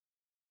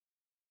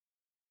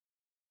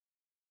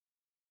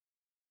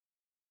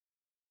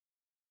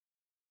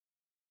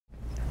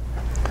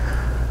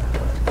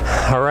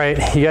All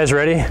right, you guys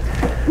ready?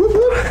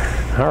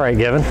 All right,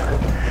 Gavin.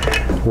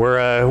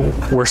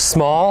 We're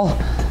small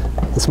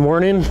this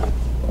morning,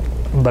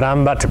 but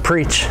I'm about to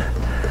preach.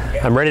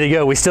 I'm ready to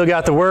go. We still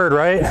got the word,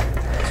 right?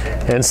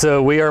 And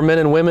so we are men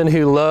and women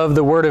who love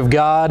the Word of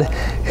God,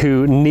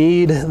 who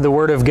need the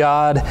Word of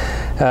God.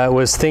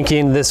 Was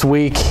thinking this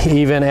week,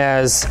 even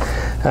as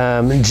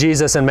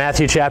Jesus in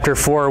Matthew chapter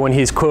 4, when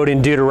he's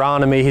quoting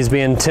Deuteronomy, he's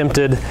being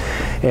tempted,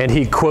 and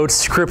he quotes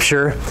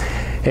Scripture,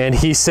 and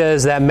he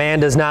says that man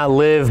does not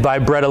live by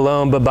bread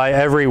alone, but by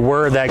every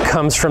word that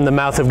comes from the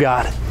mouth of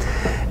God.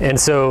 And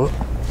so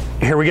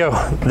here we go.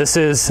 This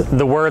is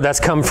the word that's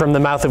come from the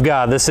mouth of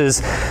God. This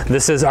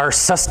is our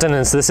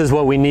sustenance. This is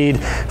what we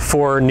need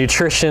for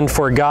nutrition,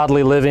 for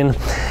godly living.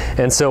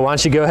 And so why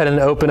don't you go ahead and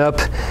open up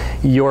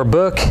your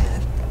book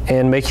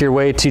and make your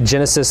way to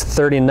Genesis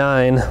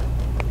 39.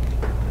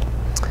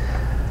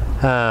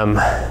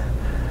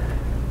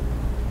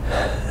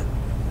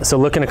 So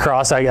looking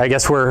across, I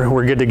guess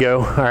we're good to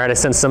go. All right, I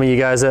sent some of you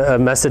guys a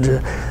message.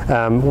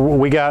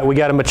 We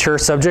got a mature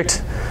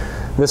subject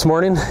this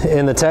morning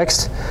in the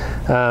text.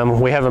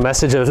 We have a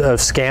message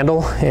of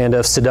scandal and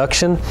of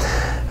seduction,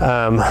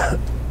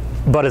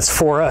 but it's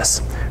for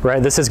us,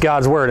 right? This is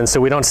God's word, and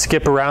so we don't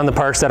skip around the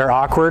parts that are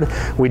awkward.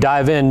 We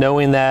dive in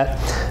knowing that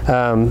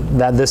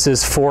that this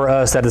is for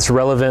us, that it's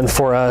relevant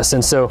for us.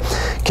 And so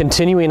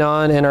continuing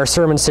on in our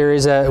sermon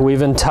series that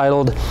we've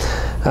entitled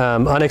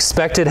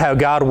Unexpected, How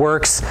God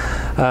Works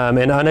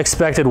in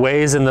Unexpected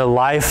Ways in the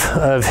Life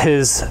of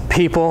His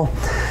People.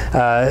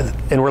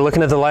 And we're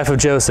looking at the life of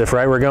Joseph,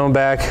 right? We're going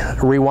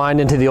back,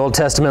 rewind into the Old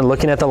Testament,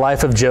 looking at the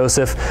life of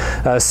Joseph.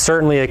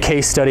 Certainly a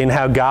case study in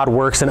how God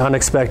works in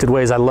unexpected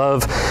ways. I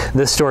love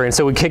this story. And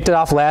so we kicked it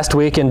off last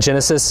week in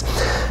Genesis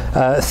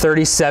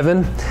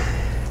 37.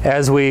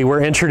 As we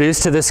were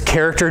introduced to this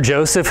character,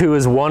 Joseph, who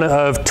is one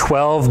of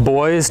 12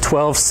 boys,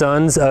 12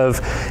 sons of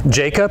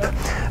Jacob.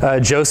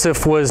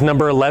 Joseph was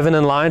number 11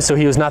 in line, so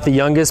he was not the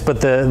youngest, but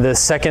the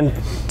second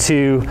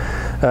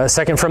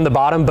from the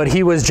bottom, but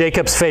he was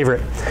Jacob's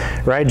favorite,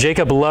 right?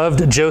 Jacob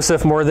loved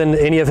Joseph more than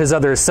any of his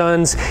other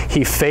sons.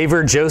 He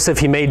favored Joseph.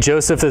 He made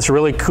Joseph this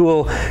really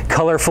cool,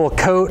 colorful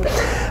coat.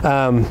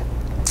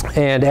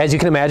 And as you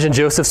can imagine,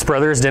 Joseph's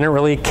brothers didn't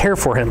really care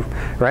for him,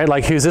 right?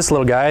 Like, who's this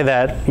little guy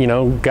that,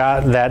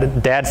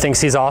 that dad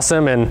thinks he's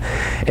awesome, and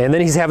then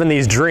he's having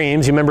these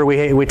dreams. You remember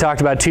we talked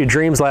about 2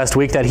 dreams last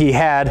week that he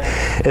had,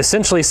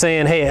 essentially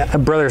saying, hey,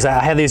 brothers,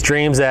 I had these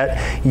dreams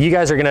that you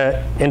guys are going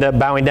to end up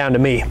bowing down to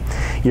me.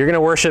 You're going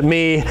to worship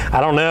me.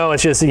 I don't know.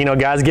 It's just,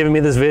 God's giving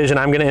me this vision.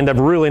 I'm going to end up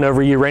ruling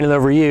over you, reigning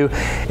over you.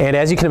 And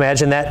as you can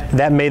imagine,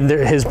 that made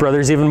his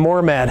brothers even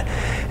more mad.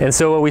 And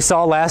so what we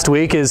saw last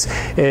week is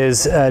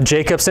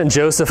Jacob sent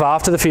Joseph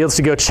off to the fields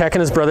to go check on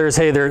his brothers.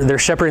 Hey, they're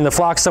shepherding the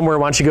flock somewhere.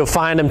 Why don't you go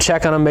find them,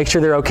 check on them, make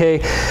sure they're okay.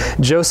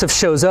 Joseph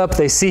shows up.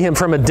 They see him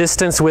from a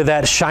distance with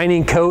that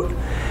shining coat,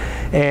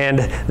 and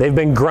they've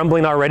been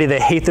grumbling already.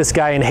 They hate this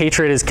guy, and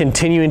hatred is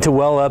continuing to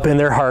well up in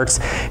their hearts.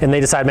 And they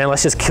decide, man,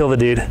 let's just kill the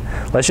dude.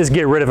 Let's just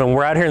get rid of him.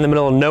 We're out here in the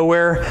middle of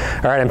nowhere.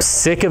 All right, I'm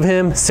sick of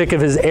him, sick of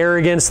his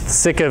arrogance,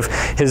 sick of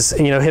his,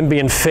 him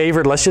being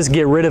favored. Let's just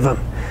get rid of him.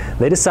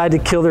 They decide to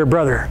kill their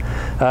brother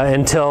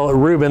until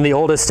Reuben, the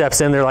oldest,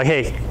 steps in. They're like,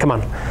 hey, come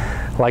on.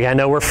 Like, I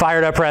know we're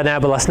fired up right now,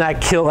 but let's not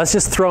kill. Let's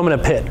just throw him in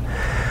a pit.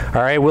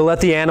 All right, we'll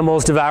let the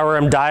animals devour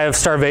him, die of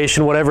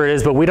starvation, whatever it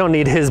is, but we don't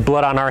need his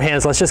blood on our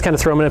hands. Let's just kind of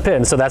throw him in a pit.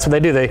 And so that's what they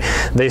do.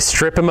 They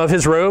strip him of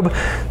his robe,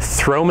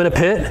 throw him in a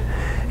pit,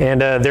 and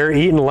they're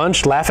eating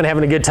lunch, laughing,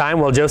 having a good time,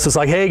 while Joseph's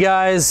like, hey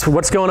guys,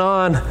 what's going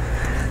on?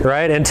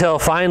 Right? Until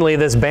finally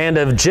this band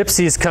of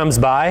gypsies comes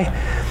by,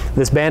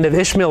 this band of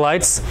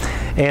Ishmaelites,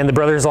 and the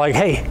brothers are like,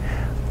 hey,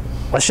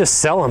 let's just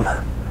sell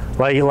him.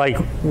 Like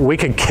we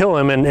could kill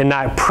him and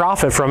not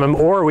profit from him,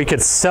 or we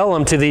could sell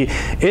him to the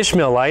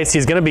Ishmaelites.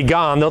 He's going to be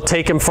gone. They'll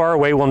take him far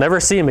away. We'll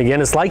never see him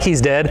again. It's like he's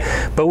dead,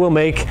 but we'll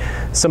make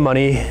some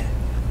money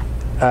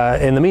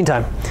in the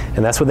meantime.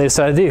 And that's what they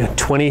decided to do.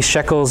 20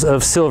 shekels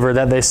of silver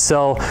that they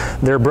sell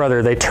their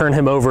brother. They turn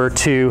him over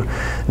to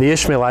the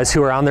Ishmaelites,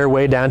 who are on their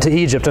way down to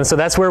Egypt. And so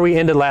that's where we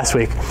ended last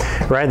week,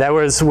 right? That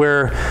was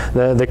where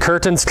the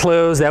curtains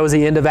closed. That was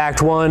the end of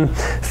Act 1.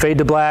 Fade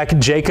to black.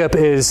 Jacob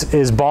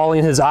is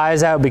bawling his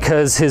eyes out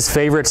because his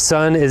favorite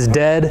son is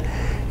dead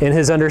in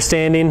his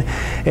understanding.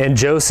 And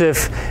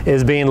Joseph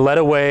is being led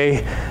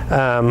away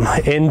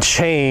in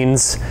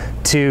chains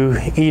to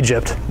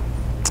Egypt.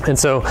 And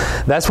so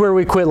that's where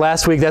we quit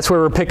last week. That's where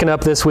we're picking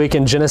up this week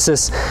in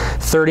Genesis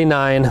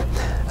 39.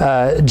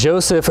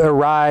 Joseph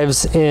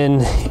arrives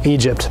in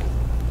Egypt.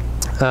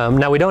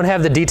 Now, we don't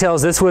have the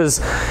details. This was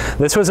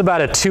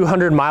about a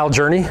 200-mile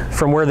journey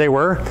from where they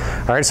were.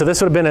 All right, so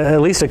this would have been at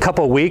least a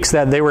couple weeks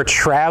that they were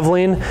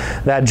traveling,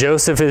 that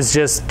Joseph is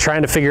just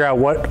trying to figure out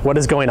what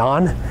is going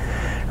on.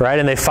 Right?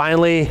 And they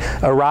finally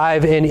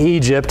arrive in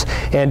Egypt,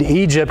 and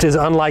Egypt is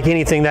unlike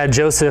anything that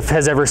Joseph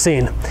has ever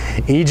seen.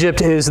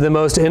 Egypt is the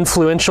most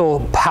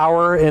influential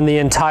power in the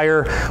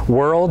entire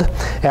world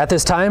at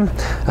this time.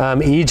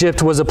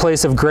 Egypt was a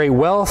place of great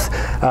wealth,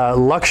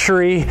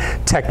 luxury,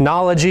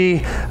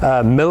 technology,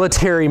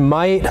 military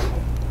might.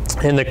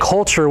 And the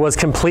culture was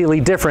completely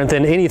different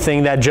than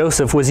anything that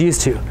Joseph was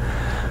used to.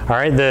 All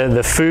right,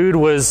 the food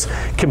was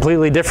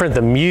completely different.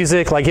 The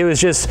music, like it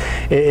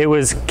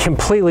was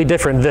completely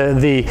different.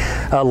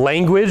 The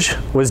language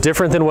was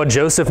different than what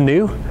Joseph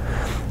knew.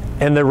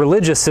 And the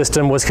religious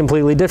system was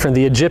completely different.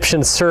 The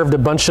Egyptians served a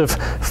bunch of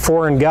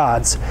foreign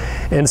gods.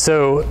 And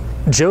so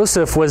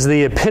Joseph was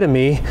the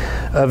epitome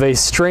of a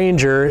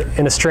stranger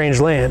in a strange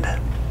land.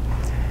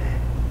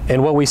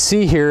 And what we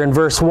see here in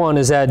verse 1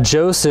 is that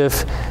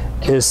Joseph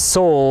is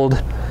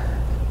sold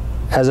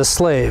as a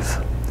slave.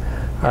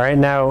 All right,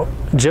 now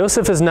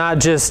Joseph is not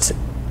just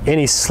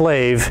any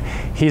slave.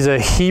 He's a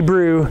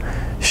Hebrew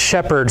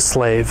shepherd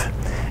slave.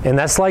 And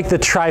that's like the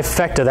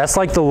trifecta. That's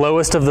like the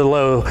lowest of the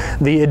low.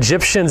 The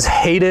Egyptians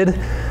hated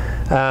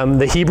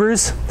the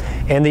Hebrews,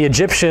 and the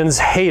Egyptians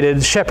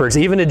hated shepherds,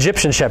 even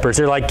Egyptian shepherds.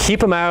 They're like, keep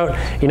them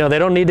out. You know, they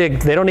don't need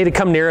to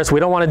come near us.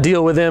 We don't want to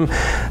deal with them.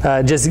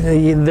 They're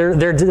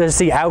just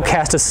the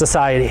outcast of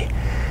society.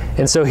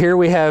 And so here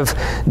we have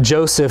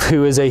Joseph,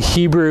 who is a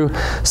Hebrew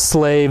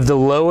slave, the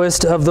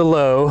lowest of the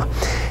low,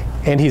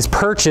 and he's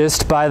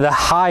purchased by the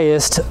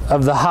highest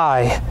of the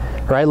high.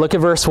 Right? Look at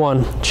verse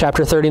 1,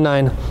 chapter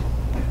 39.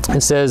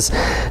 It says,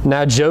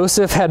 "Now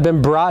Joseph had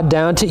been brought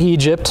down to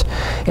Egypt,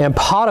 and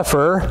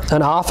Potiphar,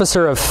 an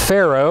officer of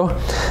Pharaoh,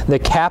 the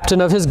captain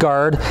of his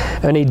guard,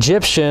 an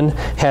Egyptian,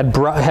 had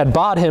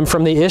bought him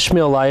from the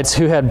Ishmaelites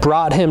who had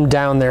brought him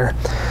down there."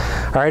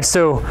 All right,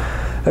 so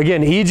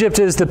again, Egypt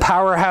is the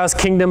powerhouse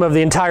kingdom of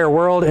the entire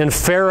world, and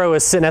Pharaoh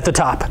is sitting at the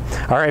top.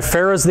 All right,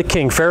 Pharaoh's the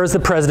king. Pharaoh's the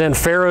president.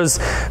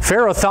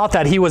 Pharaoh thought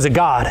that he was a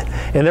god,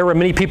 and there were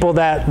many people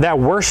that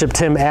worshipped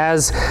him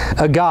as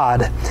a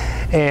god.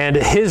 And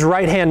his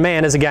right-hand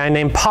man is a guy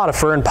named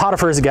Potiphar, and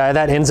Potiphar is a guy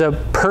that ends up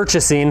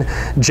purchasing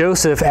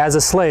Joseph as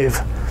a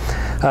slave.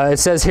 It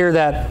says here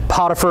that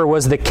Potiphar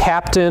was the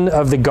captain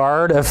of the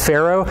guard of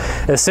Pharaoh.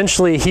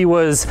 Essentially, he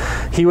was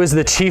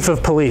the chief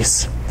of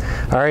police.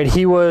 All right,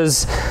 he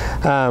was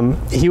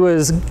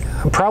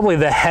probably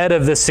the head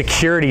of the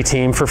security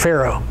team for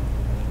Pharaoh.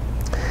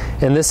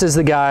 And this is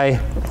the guy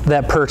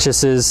that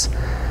purchases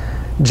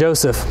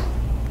Joseph.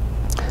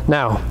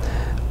 Now,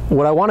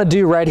 what I want to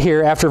do right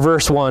here after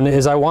verse 1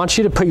 is I want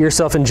you to put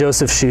yourself in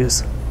Joseph's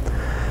shoes.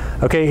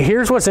 Okay,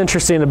 here's what's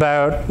interesting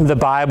about the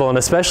Bible, and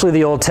especially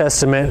the Old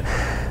Testament.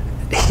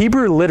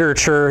 Hebrew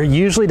literature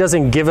usually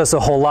doesn't give us a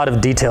whole lot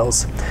of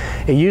details.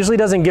 It usually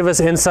doesn't give us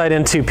insight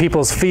into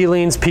people's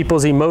feelings,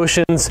 people's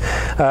emotions.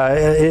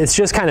 It's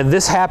just kind of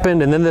this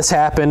happened, and then this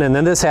happened, and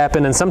then this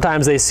happened, and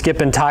sometimes they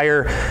skip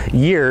entire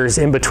years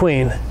in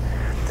between.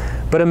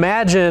 But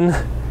imagine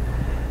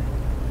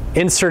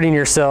inserting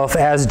yourself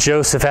as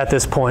Joseph at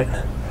this point.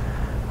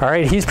 All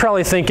right, he's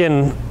probably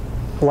thinking,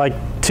 like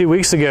 2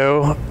 weeks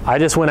ago, I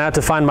just went out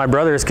to find my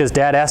brothers because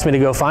Dad asked me to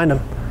go find them.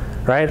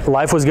 Right?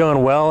 Life was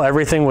going well.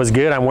 Everything was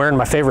good. I'm wearing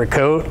my favorite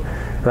coat.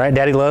 Right?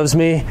 Daddy loves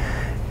me.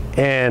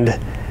 And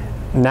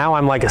now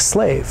I'm like a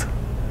slave.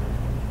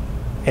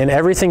 And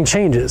everything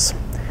changes.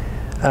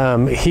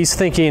 He's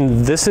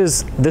thinking, this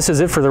is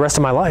it for the rest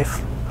of my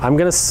life. I'm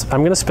gonna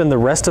spend the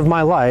rest of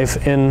my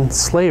life in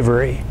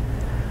slavery.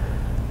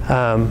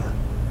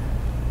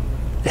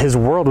 His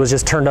world was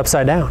just turned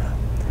upside down.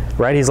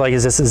 Right? He's like,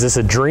 is this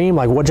a dream?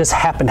 Like, what just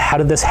happened? How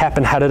did this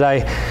happen? How did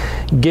I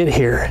get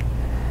here?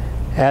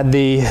 At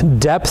the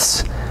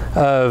depths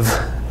of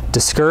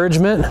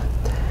discouragement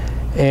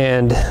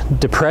and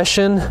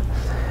depression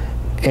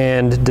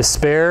and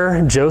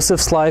despair,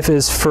 Joseph's life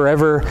is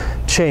forever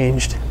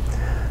changed.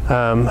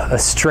 A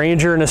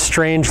stranger in a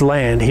strange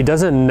land. He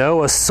doesn't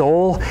know a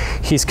soul.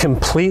 He's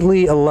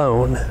completely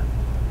alone.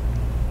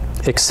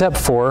 Except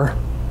for,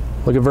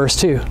 look at verse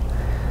 2.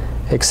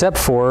 Except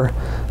for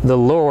the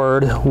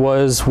Lord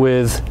was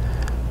with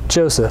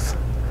Joseph.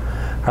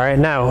 All right,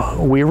 now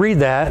we read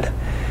that,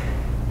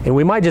 and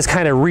we might just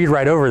kind of read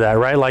right over that,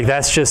 right? Like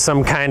that's just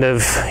some kind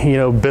of,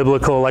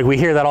 biblical, like we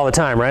hear that all the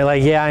time, right?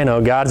 Like, yeah, I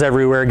know, God's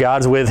everywhere,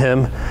 God's with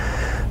him.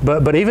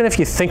 But even if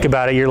you think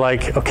about it, you're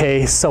like,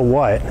 okay, so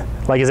what?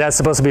 Like, is that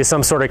supposed to be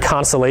some sort of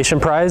consolation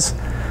prize?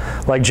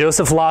 Like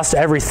Joseph lost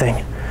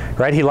everything,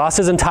 right? He lost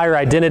his entire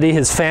identity,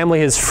 his family,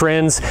 his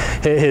friends,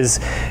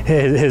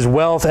 his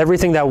wealth,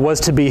 everything that was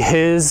to be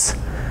his.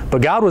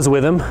 But God was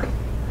with him.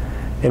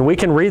 And we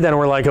can read that and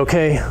we're like,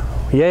 okay,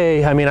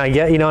 yay. I mean, I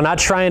get, not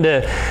trying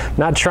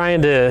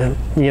to,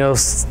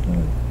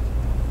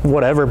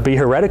 whatever, be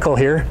heretical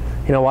here.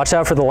 Watch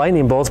out for the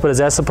lightning bolts, but is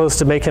that supposed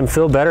to make him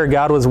feel better?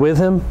 God was with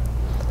him?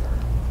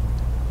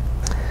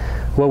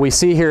 What we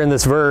see here in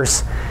this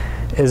verse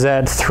is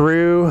that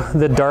through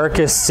the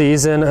darkest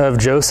season of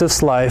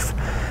Joseph's life,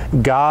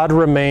 God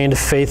remained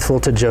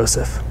faithful to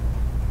Joseph.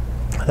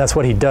 That's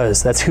what he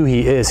does. That's who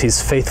he is. He's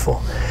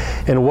faithful.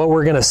 And what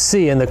we're going to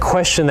see, and the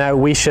question that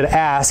we should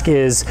ask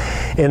is,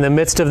 in the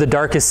midst of the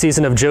darkest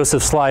season of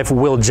Joseph's life,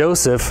 will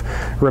Joseph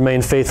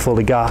remain faithful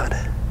to God?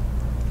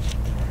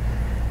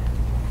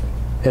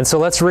 And so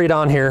let's read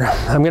on here.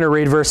 I'm going to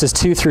read verses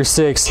 2 through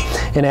 6.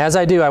 And as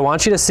I do, I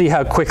want you to see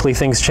how quickly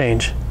things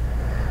change.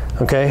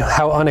 Okay?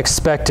 How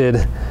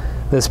unexpected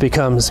this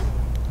becomes.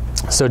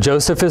 So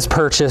Joseph is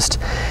purchased.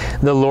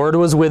 The Lord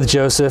was with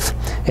Joseph,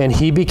 and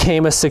he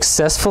became a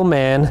successful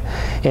man,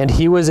 and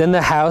he was in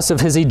the house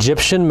of his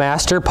Egyptian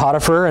master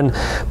Potiphar, and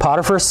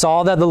Potiphar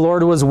saw that the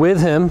Lord was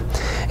with him,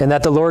 and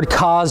that the Lord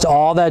caused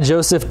all that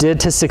Joseph did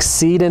to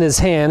succeed in his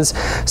hands.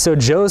 So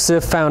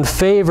Joseph found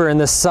favor in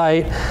the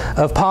sight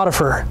of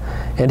Potiphar,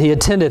 and he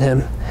attended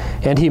him.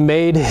 And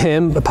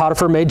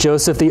Potiphar made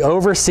Joseph the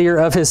overseer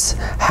of his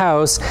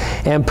house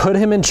and put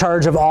him in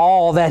charge of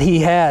all that he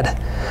had.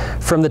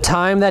 From the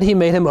time that he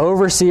made him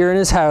overseer in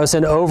his house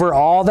and over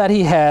all that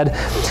he had,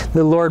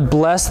 the Lord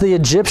blessed the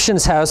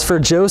Egyptian's house for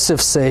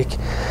Joseph's sake.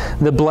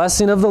 The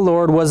blessing of the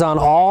Lord was on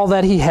all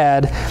that he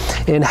had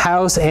in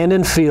house and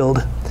in field.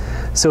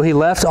 So he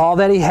left all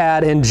that he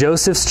had in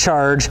Joseph's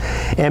charge,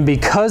 and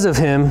because of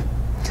him,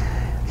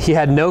 he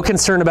had no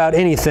concern about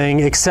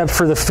anything except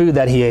for the food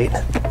that he ate.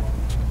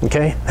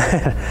 Okay?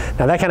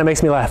 Now that kind of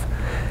makes me laugh.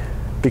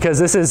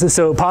 Because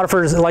so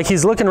Potiphar's like,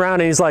 he's looking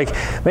around and he's like,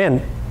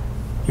 man,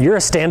 you're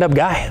a stand-up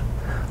guy.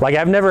 Like,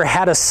 I've never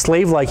had a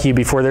slave like you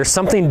before. There's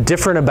something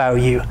different about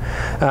you.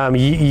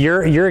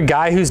 You're a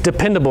guy who's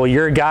dependable.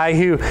 You're a guy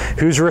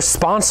who's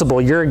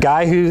responsible. You're a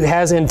guy who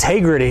has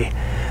integrity.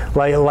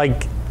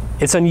 Like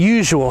it's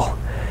unusual.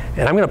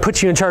 And I'm going to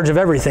put you in charge of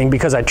everything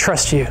because I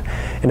trust you.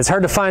 And it's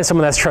hard to find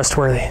someone that's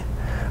trustworthy.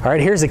 All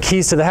right, here's the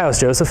keys to the house,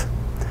 Joseph.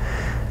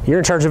 You're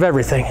in charge of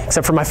everything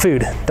except for my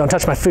food. Don't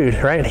touch my food,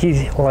 right?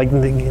 He, like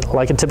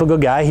a typical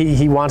guy,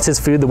 he wants his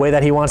food the way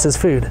that he wants his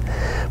food.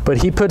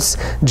 But he puts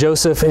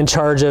Joseph in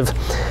charge of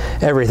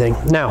everything.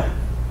 Now,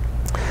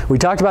 we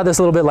talked about this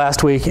a little bit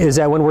last week, is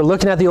that when we're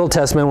looking at the Old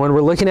Testament, when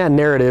we're looking at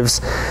narratives,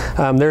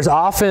 there's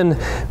often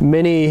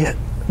many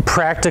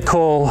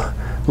practical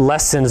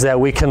lessons that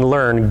we can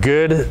learn,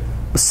 good,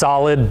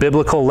 solid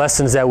biblical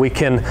lessons that we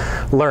can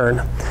learn.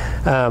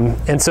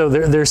 And so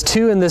there's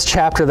two in this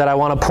chapter that I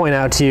want to point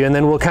out to you, and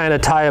then we'll kind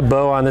of tie a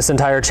bow on this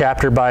entire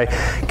chapter by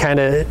kind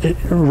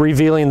of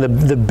revealing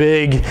the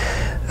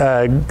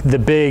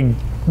big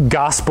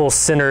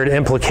gospel-centered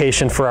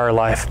implication for our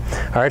life.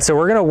 All right, so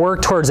we're going to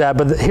work towards that,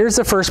 but here's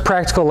the first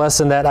practical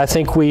lesson that I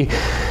think we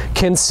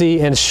can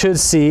see and should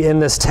see in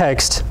this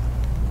text.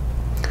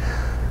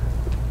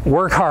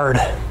 Work hard.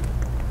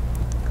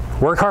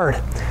 Work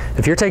hard.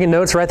 If you're taking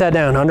notes, write that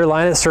down,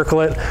 underline it,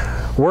 circle it.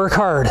 Work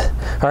hard.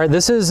 All right,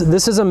 this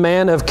is a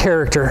man of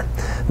character.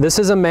 This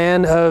is a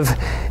man of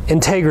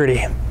integrity.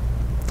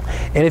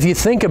 And if you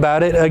think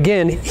about it,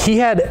 again, he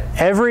had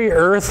every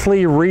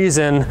earthly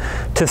reason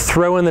to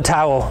throw in the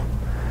towel.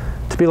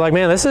 To be like,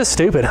 man, this is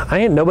stupid. I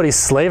ain't nobody's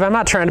slave. I'm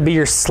not trying to be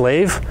your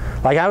slave.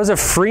 Like, I was a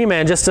free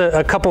man just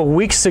a couple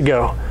weeks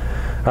ago.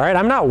 All right,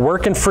 I'm not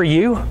working for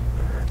you.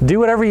 Do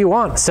whatever you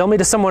want. Sell me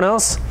to someone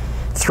else.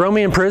 Throw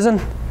me in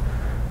prison.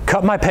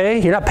 Cut my pay.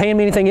 You're not paying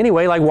me anything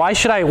anyway. Like, why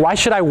should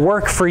I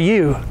work for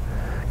you?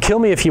 Kill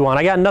me if you want.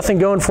 I got nothing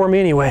going for me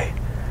anyway.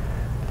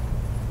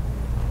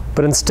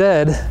 But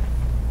instead,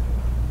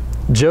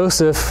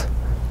 Joseph,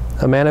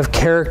 a man of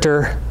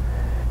character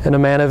and a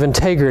man of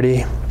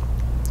integrity,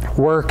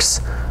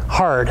 works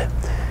hard.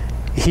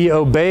 He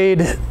obeyed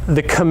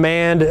the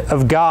command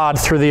of God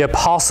through the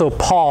Apostle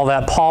Paul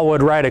that Paul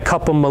would write a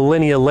couple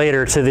millennia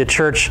later to the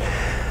church,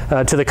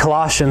 to the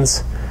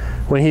Colossians,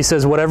 when he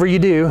says, whatever you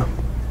do,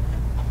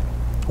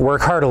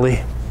 work heartily.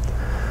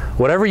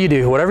 Whatever you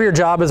do, whatever your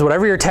job is,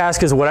 whatever your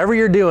task is, whatever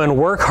you're doing,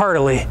 work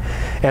heartily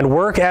and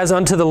work as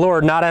unto the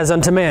Lord, not as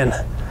unto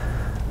man.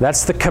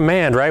 That's the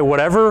command, right?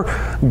 Whatever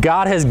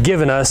God has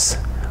given us,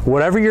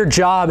 whatever your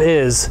job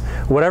is,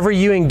 whatever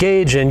you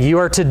engage in, you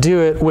are to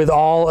do it with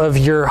all of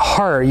your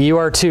heart. You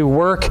are to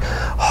work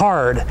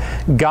hard.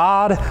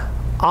 God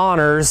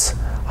honors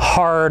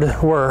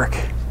hard work.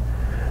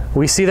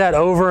 We see that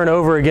over and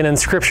over again in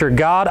Scripture.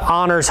 God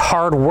honors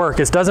hard work.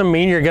 It doesn't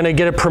mean you're going to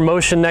get a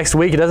promotion next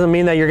week. It doesn't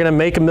mean that you're going to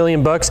make $1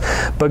 million,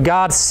 but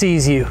God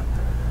sees you.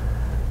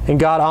 And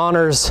God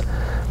honors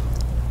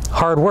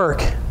hard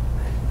work.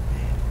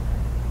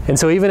 And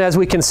so even as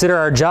we consider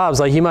our jobs,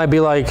 like, you might be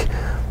like,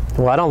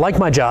 well, I don't like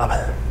my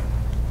job.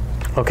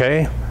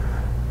 Okay.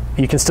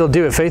 You can still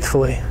do it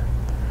faithfully.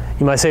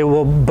 You might say,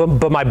 well,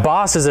 but my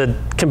boss is a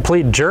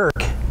complete jerk.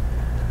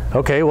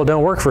 Okay, well,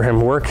 don't work for him.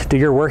 Do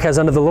your work as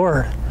unto the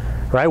Lord.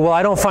 Right? Well,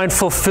 I don't find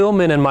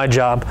fulfillment in my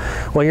job.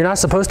 Well, you're not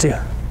supposed to.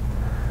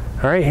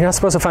 All right? You're not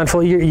supposed to find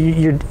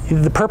fulfillment.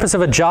 The purpose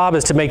of a job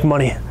is to make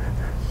money,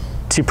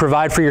 to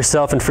provide for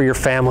yourself and for your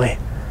family.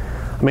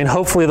 I mean,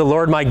 hopefully the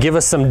Lord might give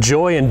us some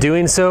joy in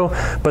doing so,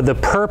 but the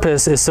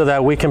purpose is so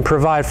that we can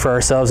provide for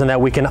ourselves and that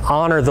we can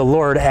honor the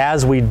Lord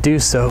as we do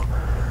so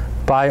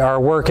by our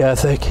work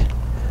ethic.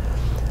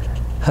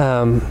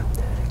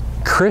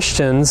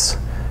 Christians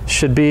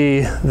should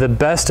be the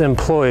best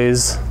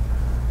employees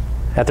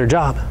at their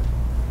job.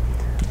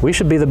 We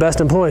should be the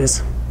best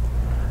employees.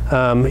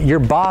 Your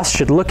boss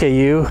should look at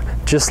you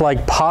just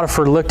like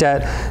Potiphar looked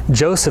at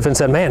Joseph and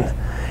said, man,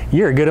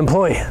 you're a good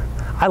employee.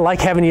 I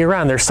like having you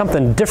around. There's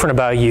something different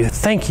about you.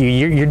 Thank you.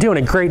 You're doing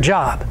a great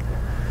job.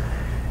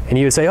 And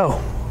you would say, oh,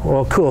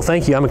 well, cool.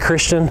 Thank you. I'm a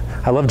Christian.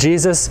 I love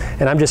Jesus,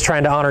 and I'm just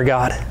trying to honor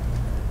God.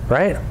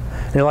 Right?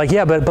 And you're like,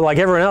 yeah, but like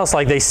everyone else,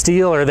 like they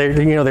steal or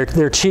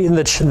they're cheating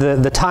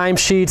the time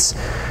sheets.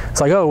 It's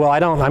like, oh, well,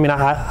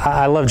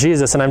 I love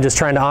Jesus and I'm just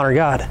trying to honor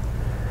God.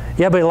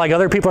 Yeah, but like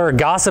other people are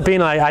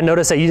gossiping. I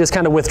notice that you just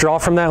kind of withdraw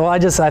from that. Well, I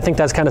think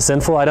that's kind of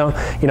sinful. I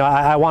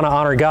want to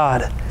honor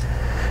God,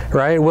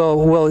 right?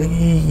 Well,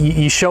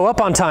 you show up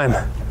on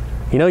time.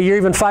 You're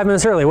even 5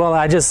 minutes early. Well,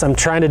 I'm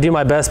trying to do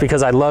my best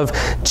because I love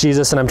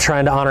Jesus and I'm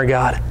trying to honor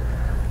God,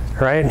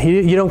 right?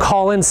 You don't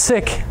call in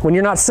sick when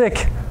you're not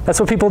sick. That's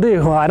what people do.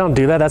 Well, I don't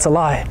do that. That's a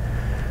lie,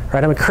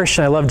 right? I'm a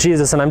Christian. I love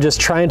Jesus and I'm just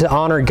trying to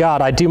honor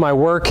God. I do my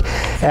work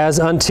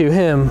as unto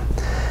Him.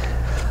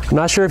 I'm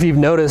not sure if you've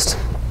noticed,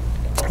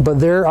 but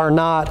there are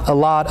not a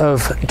lot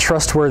of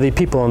trustworthy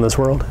people in this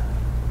world.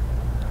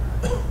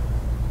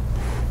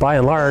 By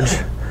and large,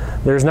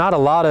 there's not a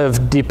lot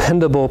of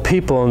dependable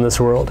people in this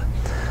world.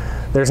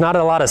 There's not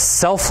a lot of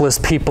selfless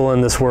people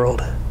in this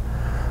world.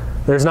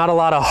 There's not a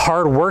lot of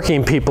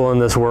hard-working people in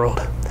this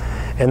world.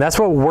 And that's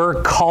what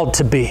we're called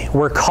to be.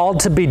 We're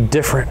called to be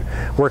different.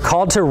 We're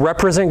called to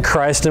represent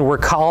Christ, and we're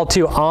called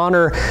to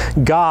honor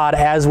God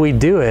as we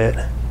do it.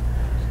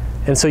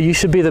 And so you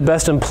should be the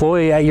best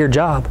employee at your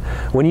job.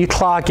 When you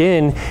clock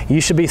in, you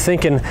should be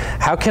thinking,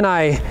 how can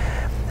I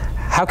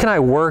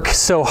work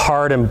so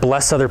hard and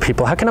bless other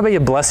people? How can I be a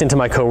blessing to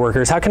my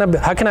coworkers? How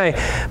can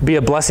I be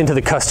a blessing to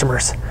the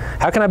customers?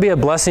 How can I be a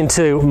blessing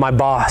to my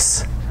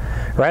boss?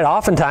 Right?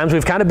 Oftentimes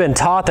we've kind of been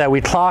taught that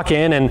we clock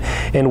in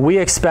and we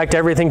expect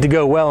everything to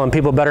go well and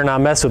people better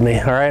not mess with me.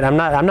 All right? I'm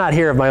not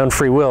here of my own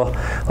free will.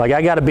 Like,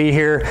 I got to be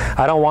here.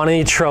 I don't want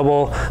any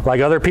trouble.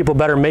 Like, other people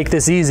better make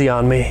this easy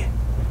on me.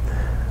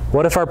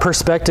 What if our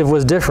perspective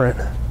was different?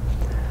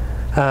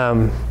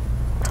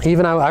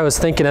 Even I was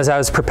thinking as I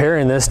was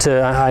preparing this,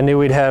 I knew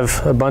we'd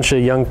have a bunch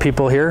of young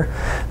people here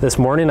this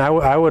morning.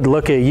 I would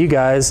look at you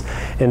guys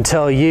and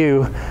tell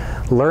you,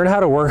 learn how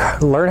to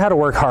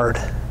work hard.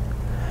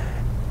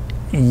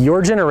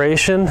 Your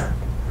generation,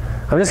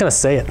 I'm just going to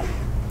say it,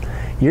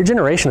 your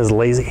generation is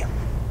lazy.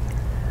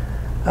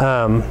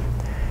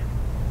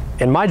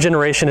 And my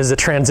generation is a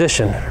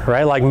transition,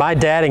 right? Like my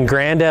dad and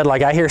granddad,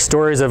 like I hear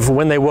stories of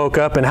when they woke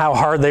up and how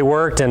hard they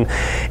worked, and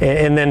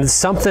then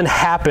something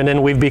happened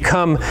and we've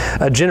become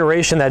a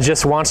generation that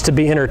just wants to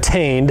be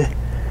entertained,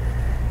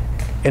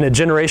 and a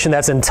generation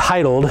that's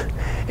entitled,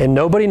 and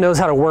nobody knows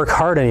how to work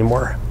hard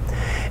anymore.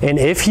 And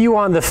if you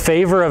want the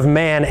favor of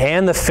man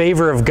and the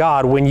favor of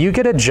God, when you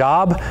get a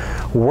job,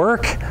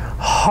 work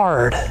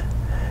hard.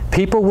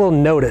 People will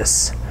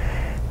notice.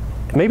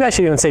 Maybe I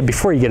should even say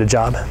before you get a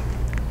job.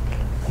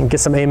 And get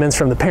some amens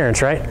from the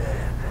parents, right?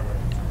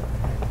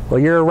 Well,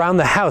 you're around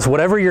the house.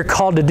 Whatever you're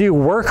called to do,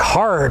 work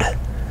hard.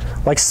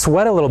 Like,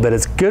 sweat a little bit.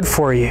 It's good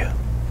for you.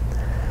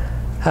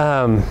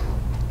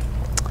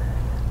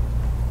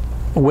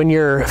 When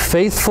you're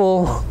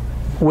faithful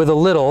with a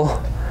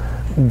little,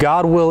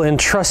 God will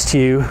entrust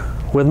you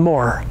with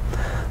more.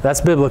 That's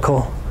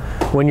biblical.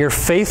 When you're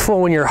faithful,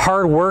 when you're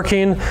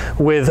hardworking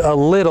with a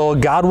little,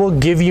 God will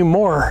give you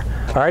more.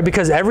 All right,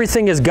 because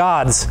everything is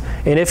God's.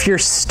 And if you're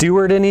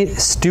stewarding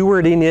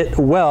it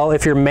well,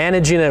 if you're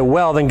managing it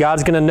well, then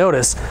God's going to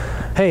notice,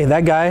 hey,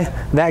 that guy,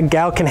 that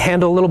gal can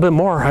handle a little bit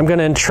more. I'm going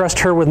to entrust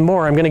her with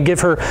more. I'm going to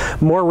give her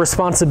more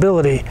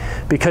responsibility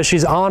because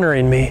she's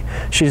honoring me.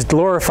 She's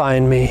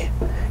glorifying me.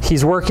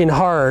 He's working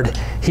hard.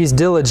 He's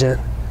diligent.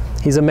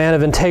 He's a man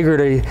of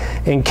integrity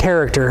and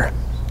character.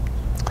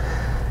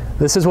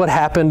 This is what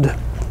happened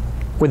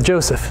with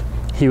Joseph.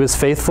 He was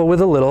faithful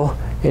with a little,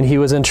 and he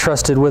was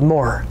entrusted with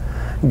more.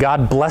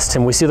 God blessed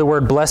him. We see the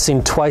word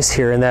blessing twice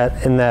here in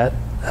that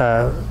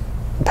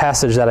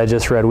passage that I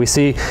just read. We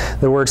see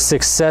the word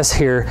success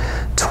here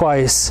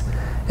twice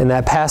in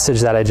that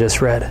passage that I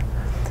just read.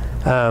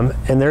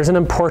 And there's an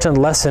important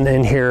lesson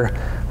in here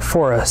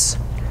for us,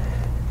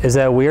 is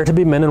that we are to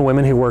be men and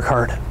women who work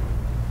hard.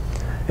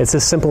 It's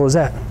as simple as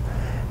that.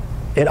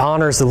 It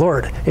honors the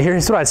Lord.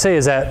 Here's what I'd say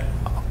is that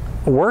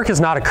work is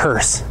not a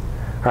curse.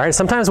 All right.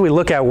 Sometimes we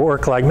look at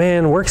work like,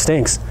 man, work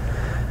stinks.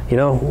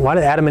 Why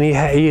did Adam and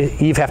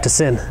Eve have to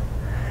sin?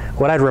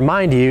 What I'd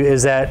remind you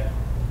is that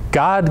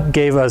God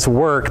gave us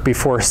work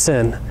before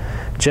sin.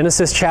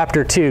 Genesis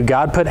chapter 2,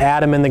 God put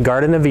Adam in the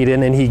Garden of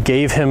Eden and he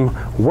gave him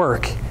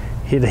work.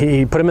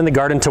 He put him in the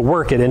garden to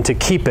work it and to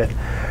keep it,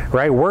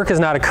 right? Work is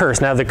not a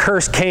curse. Now the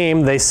curse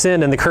came, they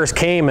sinned and the curse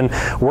came, and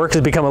work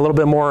has become a little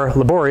bit more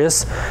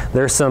laborious.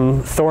 There's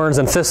some thorns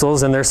and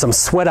thistles and there's some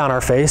sweat on our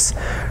face,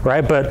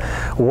 right? But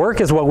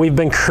work is what we've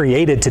been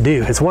created to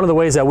do. It's one of the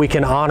ways that we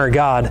can honor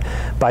God,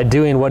 by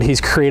doing what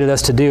he's created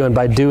us to do and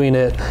by doing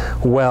it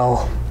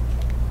well.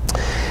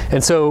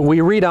 And so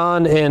we read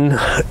on in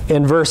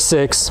verse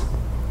 6,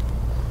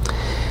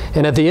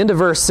 and at the end of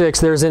verse 6,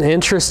 there's an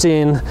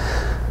interesting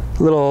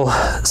little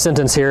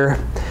sentence here.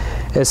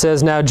 It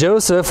says, now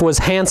Joseph was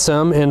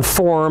handsome in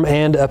form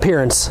and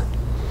appearance.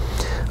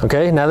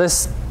 Okay, now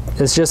this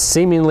is just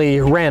seemingly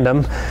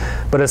random,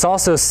 but it's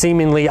also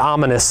seemingly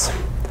ominous,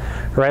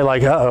 right?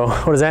 Like,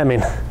 uh-oh, what does that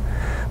mean?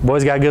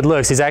 Boy's got good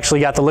looks. He's actually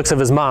got the looks of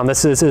his mom.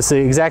 This is the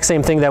exact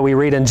same thing that we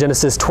read in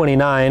Genesis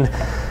 29,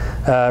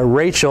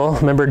 Rachel,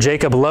 remember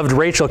Jacob loved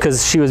Rachel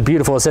because she was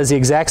beautiful. It says the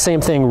exact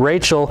same thing.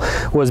 Rachel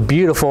was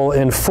beautiful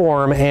in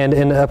form and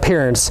in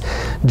appearance.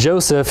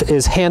 Joseph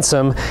is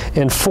handsome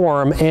in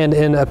form and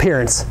in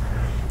appearance.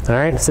 All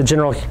right, it's a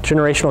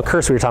generational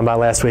curse we were talking about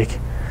last week.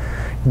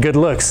 Good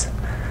looks.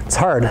 It's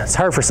hard. It's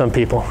hard for some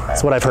people.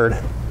 That's what I've heard.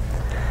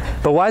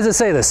 But why does it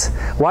say this?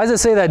 Why does it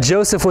say that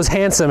Joseph was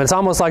handsome? It's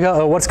almost like,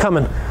 uh-oh, what's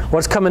coming?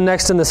 What's coming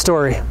next in the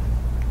story?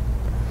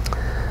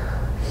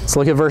 Let's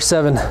look at verse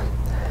 7. It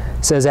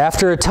says,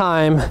 after a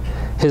time,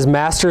 his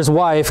master's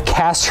wife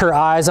cast her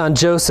eyes on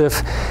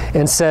Joseph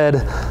and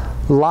said,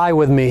 lie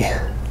with me.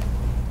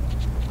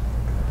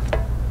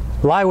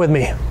 Lie with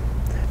me.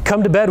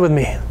 Come to bed with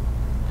me.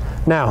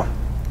 Now,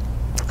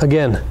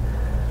 again,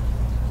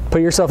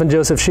 put yourself in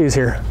Joseph's shoes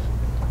here.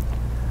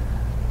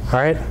 All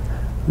right?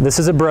 This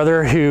is a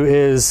brother who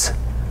is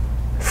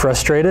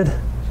frustrated,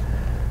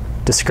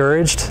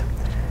 discouraged.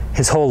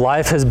 His whole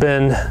life has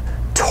been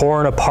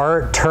torn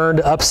apart,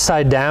 turned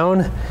upside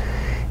down.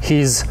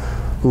 He's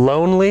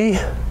lonely.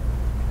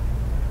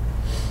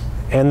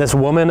 And this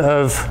woman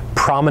of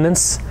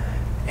prominence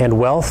and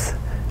wealth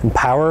and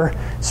power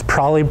is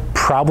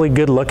probably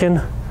good looking.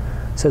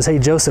 Says, hey,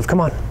 Joseph,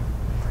 come on.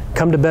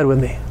 Come to bed with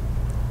me.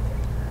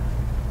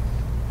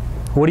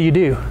 What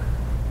do?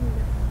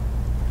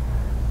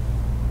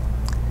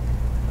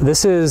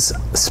 This is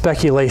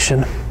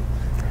speculation,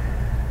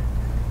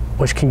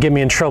 which can get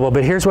me in trouble,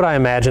 but here's what I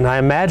imagine. I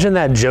imagine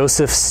that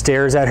Joseph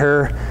stares at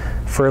her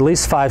for at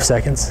least 5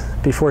 seconds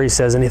before he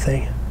says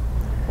anything.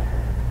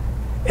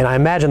 And I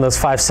imagine those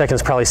 5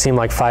 seconds probably seem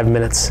like 5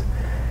 minutes,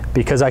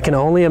 because I can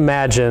only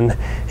imagine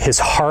his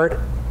heart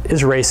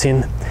is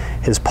racing,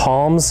 his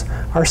palms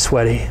are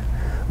sweaty,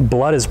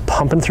 blood is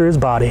pumping through his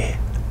body,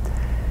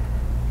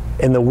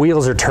 and the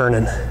wheels are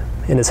turning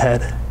in his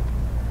head.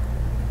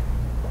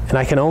 And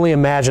I can only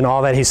imagine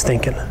all that he's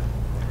thinking.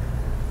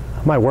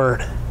 My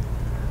word.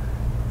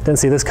 Didn't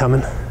see this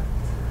coming.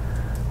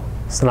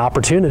 It's an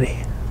opportunity.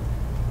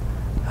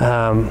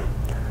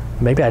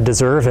 Maybe I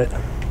deserve it.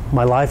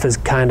 My life has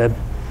kind of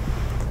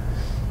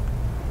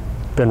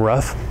been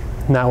rough.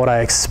 Not what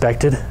I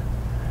expected.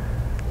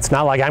 It's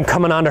not like I'm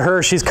coming on to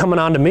her, she's coming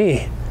on to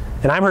me.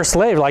 And I'm her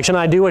slave. Like,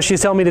 shouldn't I do what she's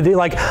telling me to do?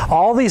 Like,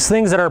 all these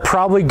things that are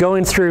probably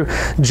going through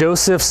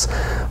Joseph's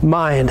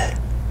mind.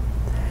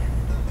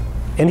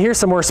 And here's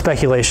some more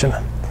speculation.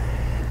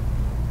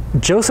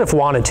 Joseph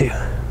wanted to.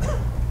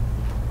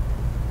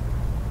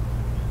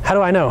 How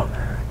do I know?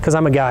 Because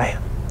I'm a guy.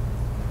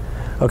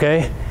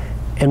 Okay?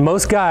 And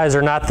most guys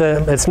are not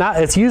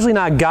it's usually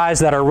not guys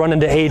that are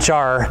running to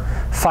HR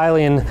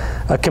filing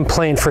a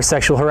complaint for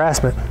sexual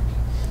harassment.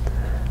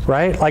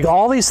 Right? Like,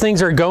 all these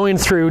things are going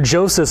through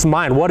Joseph's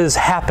mind. What is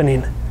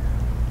happening?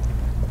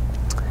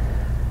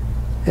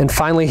 And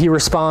finally he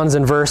responds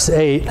in verse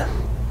 8.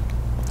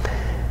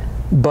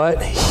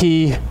 But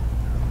he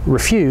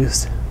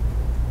refused.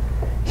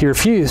 He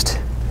refused.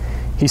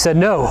 He said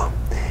no.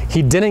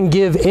 He didn't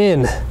give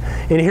in.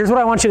 And here's what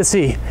I want you to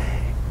see.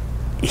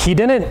 He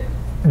didn't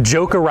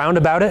joke around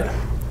about it.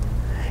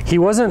 He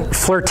wasn't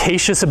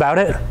flirtatious about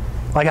it.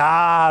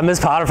 Like, Miss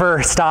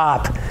Potiphar,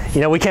 stop.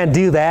 We can't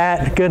do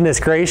that. Goodness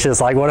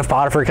gracious. Like, what if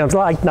Potiphar comes?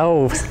 Like,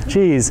 no,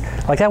 geez.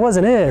 Like, that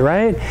wasn't it,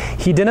 right?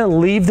 He didn't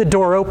leave the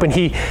door open.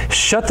 He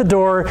shut the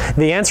door.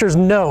 The answer is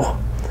no.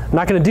 I'm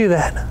not going to do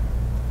that.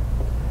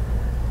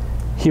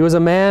 He was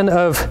a man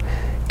of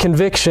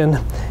conviction.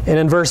 And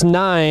in verse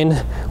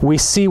 9, we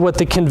see what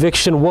the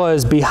conviction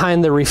was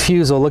behind the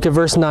refusal. Look at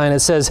verse 9.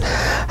 It says,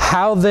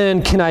 how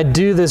then can I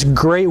do this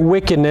great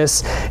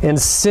wickedness and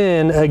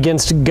sin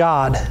against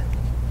God?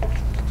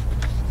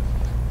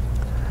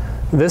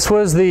 This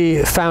was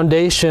the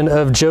foundation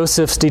of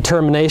Joseph's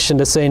determination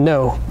to say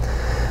no.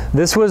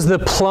 This was the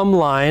plumb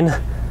line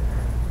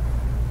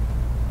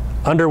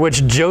under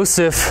which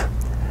Joseph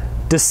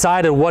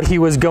decided what he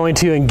was going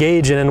to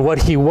engage in and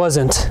what he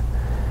wasn't.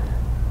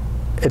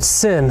 It's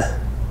sin.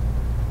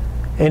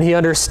 And he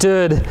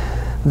understood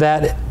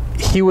that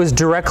he was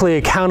directly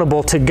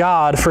accountable to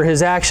God for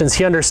his actions.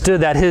 He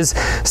understood that his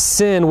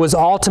sin was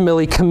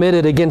ultimately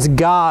committed against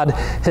God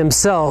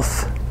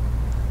himself.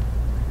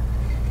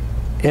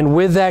 And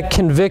with that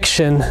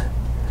conviction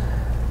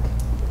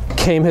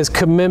came his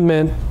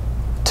commitment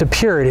to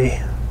purity.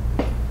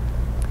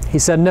 He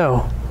said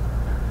no.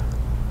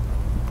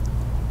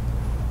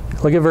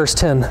 Look at verse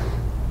 10.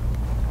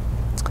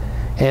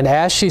 And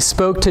as she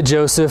spoke to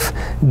Joseph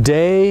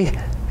day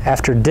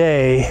after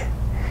day,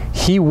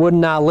 he would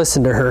not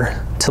listen to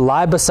her, to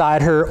lie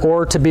beside her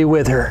or to be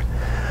with her.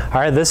 All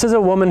right, this is a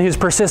woman who's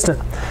persistent.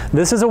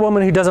 This is a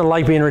woman who doesn't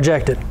like being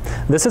rejected.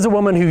 This is a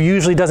woman who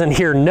usually doesn't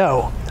hear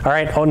no. All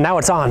right, oh, now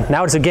it's on.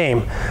 Now it's a game.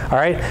 All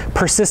right,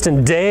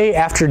 persistent day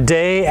after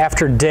day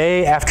after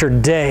day after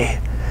day,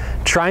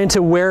 trying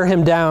to wear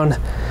him down.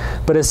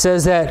 But it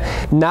says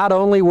that not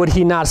only would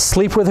he not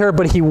sleep with her,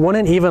 but he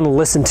wouldn't even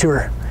listen to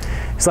her.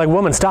 He's like,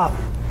 woman, stop.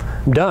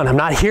 I'm done. I'm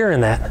not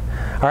hearing that.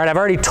 All right, I've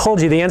already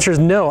told you the answer is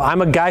no.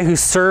 I'm a guy who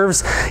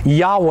serves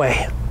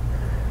Yahweh.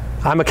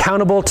 I'm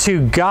accountable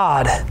to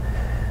God.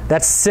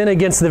 That's sin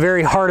against the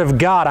very heart of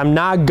God. I'm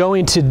not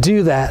going to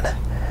do that.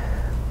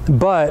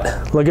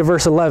 But, look at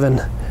verse 11.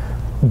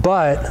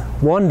 But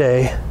one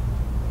day,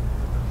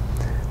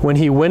 when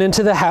he went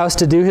into the house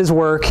to do his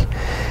work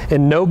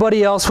and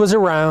nobody else was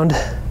around,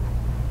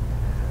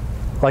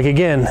 like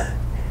again,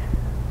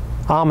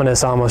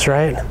 ominous almost,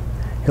 right?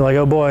 You're like,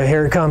 oh boy,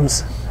 here it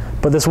comes.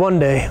 But this one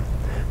day,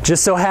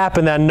 just so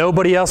happened that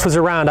nobody else was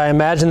around. I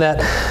imagine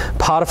that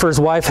Potiphar's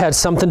wife had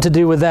something to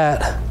do with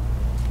that.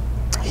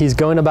 He's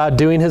going about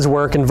doing his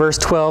work. In verse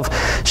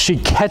 12, she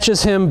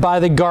catches him by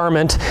the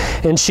garment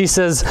and she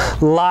says,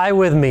 lie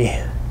with me.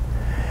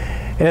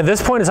 And at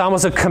this point, it's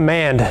almost a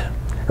command,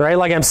 right?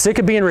 Like, I'm sick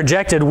of being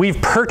rejected. We've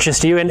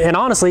purchased you. And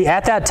honestly,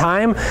 at that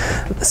time,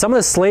 some of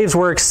the slaves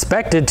were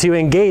expected to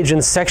engage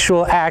in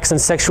sexual acts and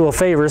sexual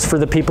favors for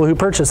the people who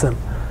purchased them.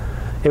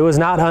 It was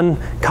not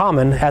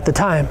uncommon at the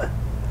time.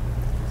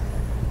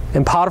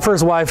 And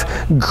Potiphar's wife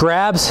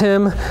grabs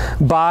him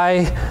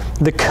by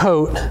the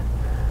coat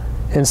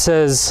and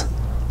says,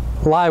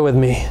 lie with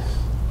me.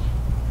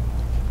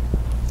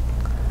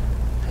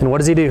 And what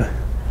does he do?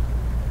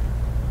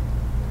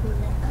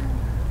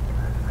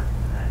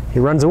 He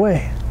runs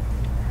away.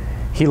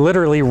 He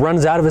literally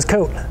runs out of his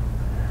coat,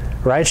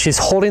 right? She's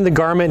holding the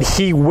garment.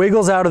 He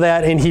wiggles out of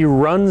that and he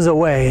runs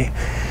away.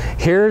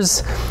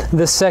 Here's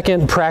the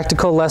second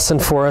practical lesson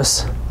for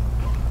us.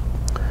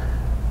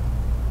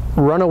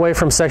 Run away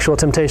from sexual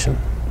temptation.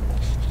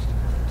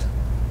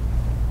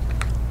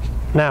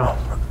 Now,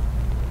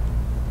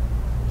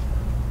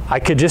 I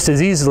could just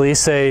as easily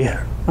say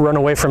run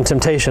away from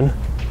temptation,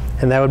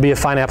 and that would be a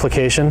fine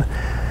application.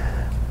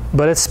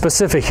 But it's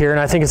specific here, and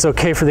I think it's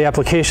okay for the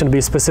application to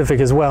be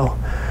specific as well.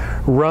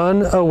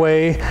 Run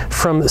away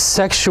from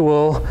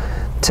sexual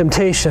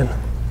temptation.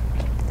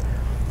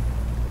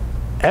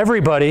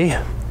 Everybody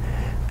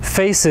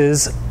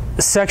faces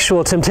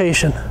sexual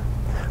temptation.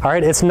 All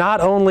right, it's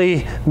not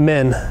only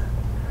men.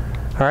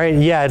 All right,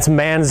 yeah, it's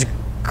man's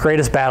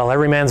greatest battle,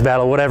 every man's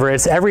battle, whatever.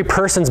 It's every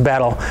person's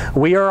battle.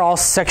 We are all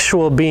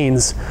sexual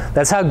beings.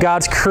 That's how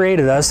God's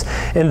created us,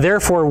 and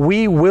therefore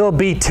we will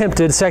be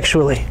tempted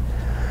sexually.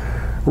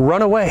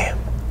 Run away.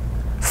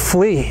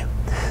 Flee.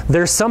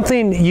 There's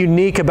something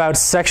unique about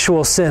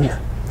sexual sin,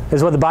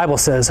 is what the Bible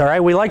says, all right?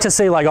 We like to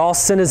say like all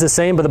sin is the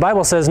same, but the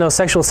Bible says no,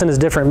 sexual sin is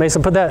different.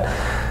 Mason, put that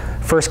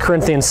 1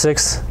 Corinthians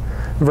 6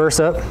 verse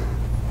up.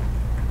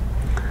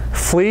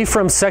 Flee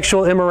from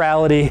sexual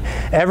immorality.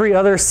 Every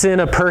other sin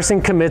a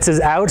person commits is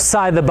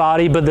outside the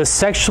body, but the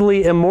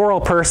sexually immoral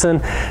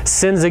person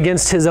sins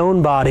against his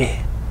own body.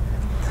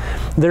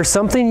 There's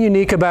something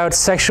unique about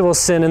sexual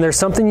sin, and there's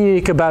something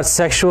unique about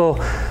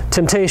sexual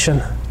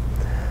temptation.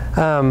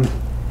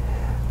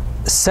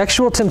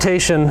 Sexual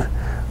temptation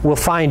will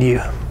find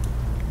you,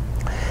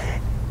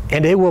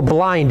 and it will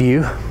blind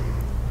you.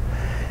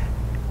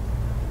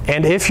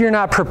 And if you're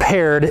not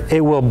prepared,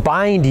 it will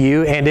bind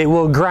you and it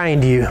will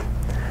grind you.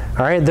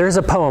 All right, there's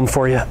a poem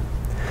for you.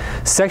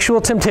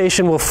 Sexual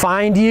temptation will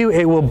find you,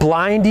 it will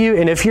blind you,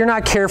 and if you're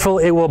not careful,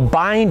 it will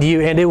bind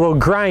you and it will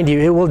grind you.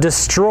 It will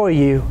destroy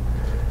you.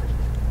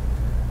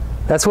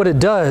 That's what it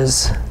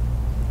does.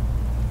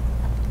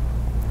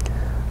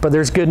 But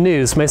there's good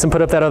news. Mason,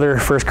 put up that other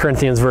 1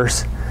 Corinthians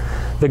verse.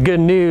 The good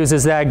news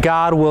is that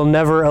God will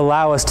never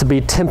allow us to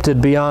be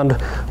tempted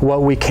beyond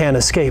what we can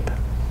escape.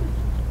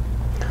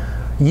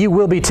 You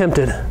will be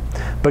tempted.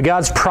 But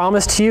God's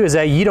promise to you is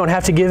that you don't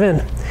have to give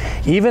in.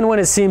 Even when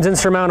it seems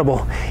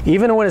insurmountable.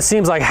 Even when it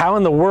seems like, how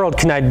in the world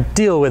can I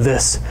deal with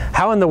this?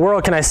 How in the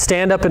world can I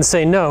stand up and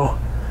say no?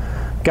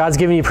 God's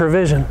giving you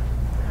provision.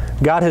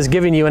 God has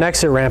given you an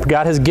exit ramp.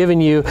 God has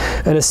given you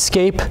an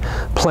escape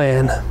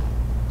plan.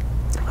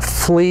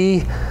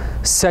 Flee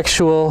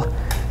sexual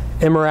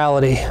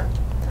immorality.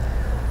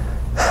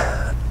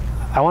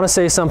 I want to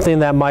say something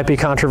that might be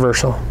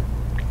controversial.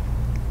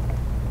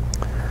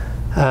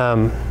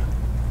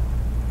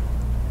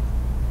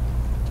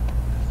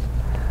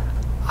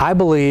 I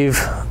believe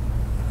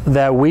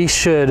that we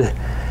should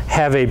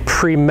have a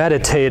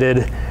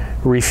premeditated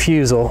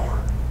refusal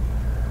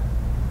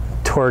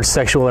towards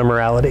sexual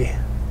immorality.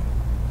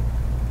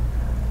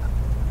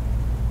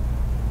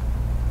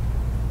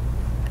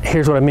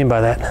 Here's what I mean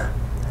by that.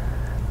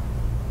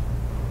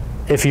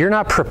 If you're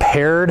not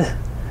prepared,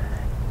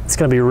 it's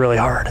going to be really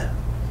hard,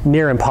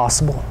 near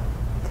impossible.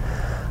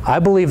 I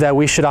believe that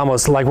we should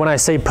almost, like when I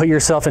say put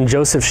yourself in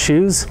Joseph's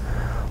shoes,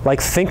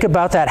 like think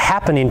about that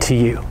happening to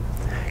you.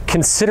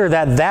 Consider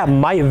that that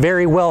might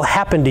very well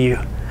happen to you.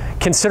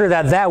 Consider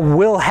that that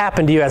will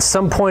happen to you at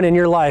some point in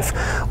your life.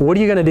 What are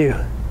you going to do?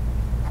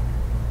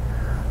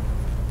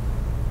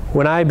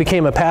 When I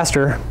became a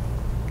pastor,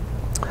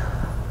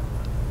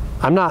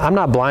 I'm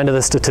not blind to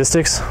the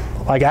statistics.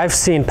 Like, I've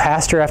seen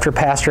pastor after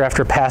pastor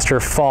after pastor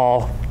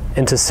fall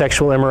into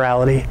sexual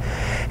immorality.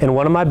 And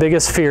one of my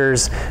biggest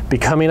fears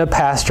becoming a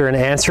pastor and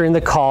answering the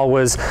call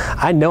was,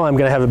 I know I'm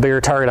going to have a bigger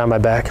target on my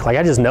back. Like,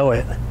 I just know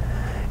it.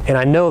 And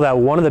I know that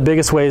one of the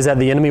biggest ways that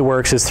the enemy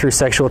works is through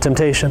sexual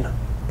temptation.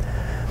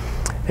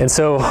 And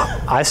so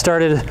I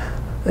started,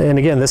 and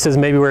again, this is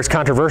maybe where it's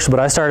controversial,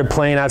 but I started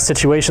playing out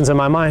situations in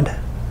my mind.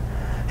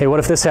 Hey, what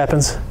if this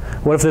happens?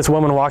 What if this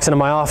woman walks into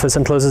my office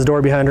and closes the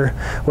door behind her?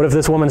 What if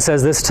this woman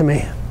says this to me?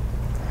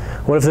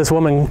 What if this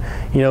woman,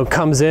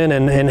 comes in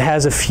and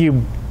has a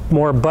few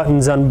more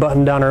buttons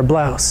unbuttoned on her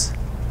blouse?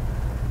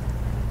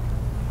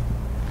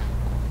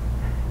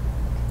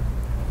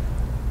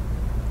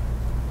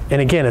 And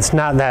again, it's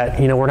not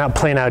that, we're not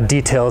playing out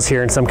details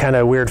here in some kind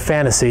of weird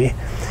fantasy,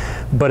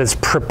 but it's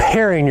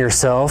preparing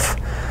yourself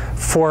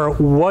for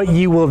what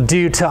you will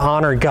do to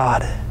honor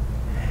God.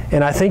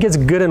 And I think it's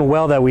good and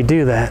well that we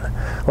do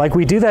that. Like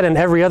we do that in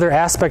every other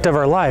aspect of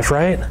our life,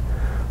 right?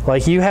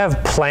 Like you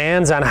have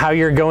plans on how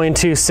you're going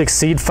to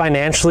succeed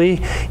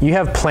financially. You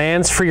have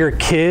plans for your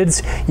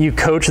kids. You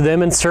coach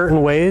them in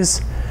certain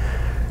ways,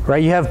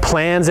 right? You have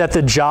plans at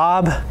the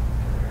job.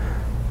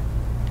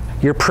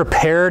 You're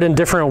prepared in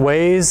different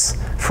ways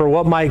for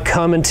what might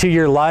come into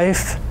your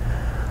life.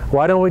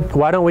 Why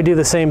don't we do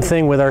the same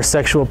thing with our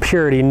sexual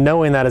purity,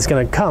 knowing that it's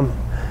going to come,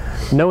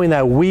 knowing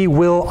that we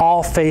will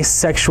all face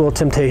sexual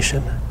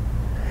temptation?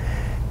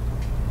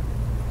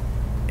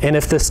 And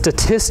if the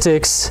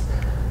statistics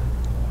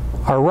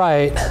are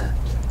right,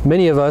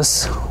 many of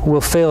us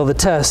will fail the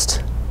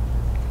test.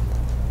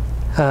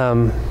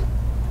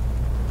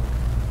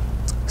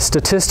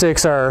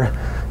 Statistics are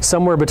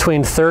somewhere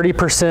between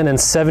 30% and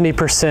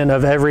 70%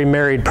 of every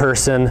married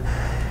person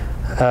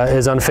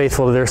is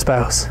unfaithful to their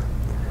spouse.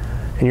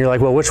 And you're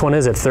like, well, which one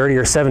is it, 30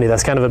 or 70?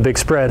 That's kind of a big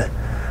spread.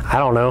 I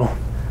don't know.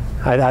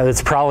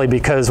 It's probably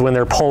because when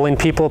they're polling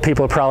people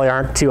probably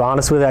aren't too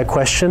honest with that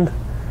question.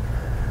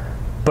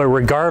 But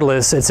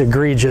regardless, it's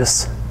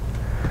egregious.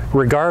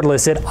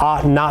 Regardless, it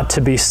ought not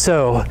to be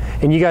so.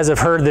 And you guys have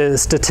heard the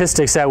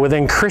statistics that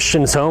within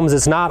Christians' homes,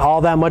 it's not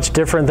all that much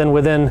different than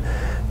within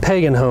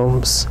pagan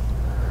homes.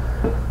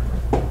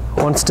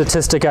 One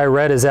statistic I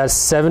read is that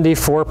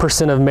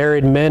 74% of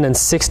married men and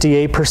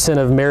 68%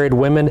 of married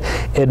women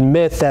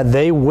admit that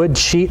they would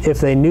cheat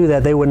if they knew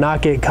that they would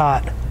not get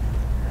caught.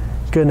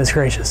 Goodness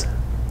gracious.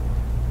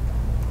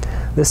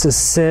 This is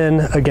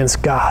sin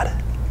against God.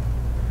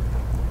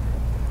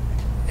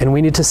 And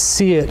we need to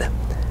see it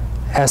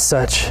as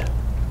such.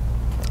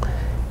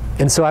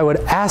 And so I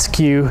would ask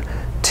you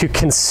to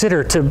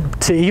consider,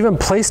 to even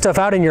play stuff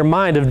out in your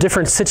mind of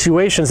different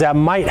situations that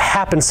might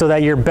happen so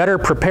that you're better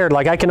prepared.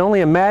 Like I can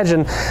only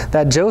imagine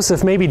that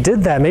Joseph maybe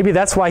did that. Maybe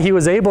that's why he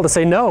was able to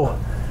say no.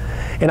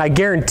 And I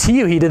guarantee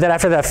you he did that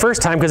after that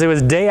first time, because it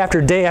was day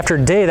after day after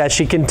day that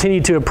she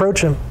continued to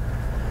approach him.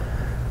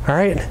 All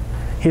right?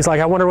 He's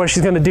like, I wonder what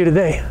she's going to do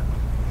today.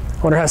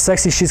 I wonder how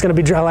sexy she's going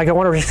to be. Like, I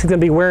wonder what she's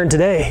going to be wearing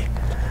today.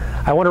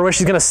 I wonder what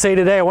she's going to say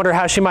today. I wonder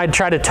how she might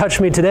try to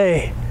touch me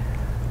today.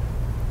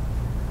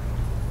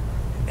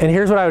 And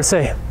here's what I would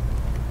say.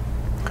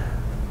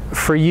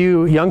 For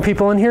you young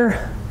people in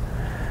here,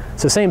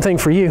 it's the same thing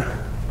for you.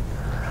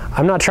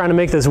 I'm not trying to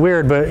make this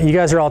weird, but you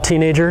guys are all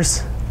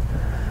teenagers.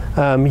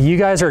 You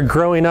guys are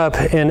growing up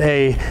in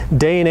a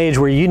day and age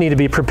where you need to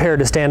be prepared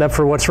to stand up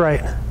for what's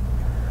right.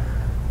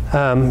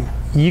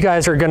 You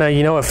guys are going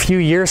to, a few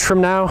years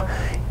from now,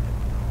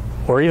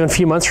 or even a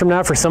few months from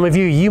now, for some of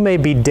you, you may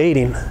be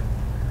dating.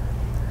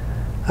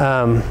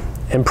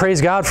 And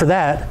praise God for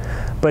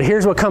that. But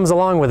here's what comes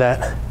along with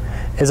that,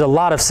 is a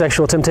lot of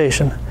sexual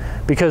temptation.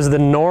 Because the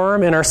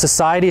norm in our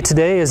society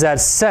today is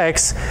that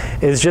sex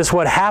is just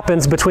what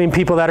happens between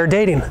people that are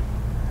dating.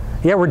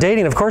 Yeah, we're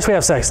dating. Of course we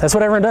have sex. That's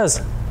what everyone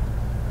does.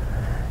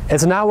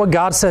 It's not what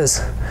God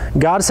says.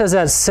 God says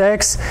that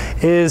sex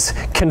is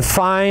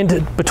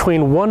confined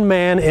between one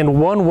man and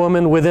one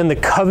woman within the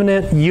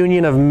covenant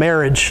union of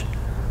marriage.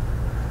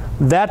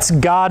 That's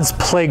God's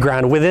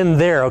playground within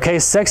there, okay?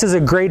 Sex is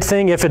a great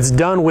thing if it's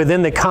done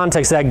within the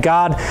context that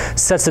God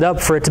sets it up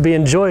for it to be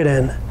enjoyed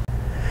in.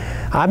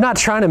 I'm not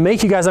trying to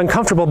make you guys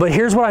uncomfortable, but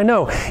here's what I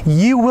know.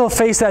 You will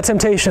face that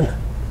temptation.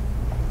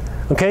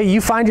 Okay?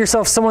 You find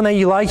yourself someone that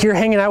you like, you're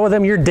hanging out with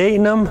them, you're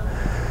dating them.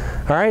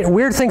 All right?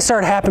 Weird things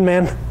start happening,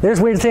 man.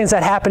 There's weird things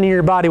that happen in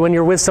your body when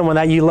you're with someone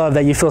that you love,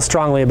 that you feel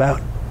strongly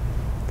about.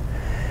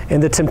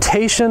 And the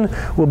temptation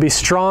will be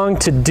strong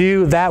to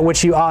do that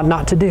which you ought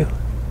not to do.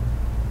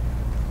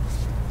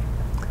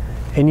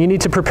 And you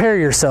need to prepare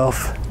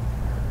yourself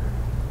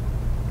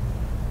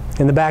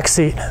in the back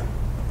seat,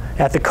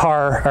 at the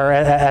car, or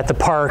at the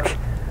park,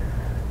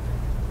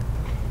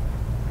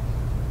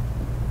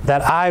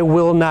 that I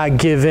will not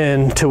give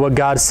in to what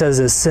God says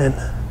is sin.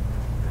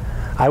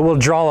 I will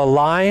draw a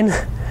line,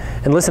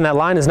 and listen, that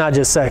line is not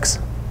just sex,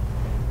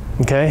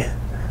 okay?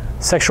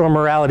 Sexual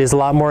morality is a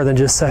lot more than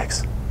just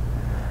sex.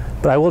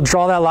 But I will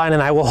draw that line,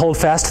 and I will hold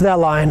fast to that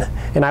line,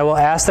 and I will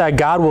ask that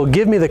God will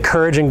give me the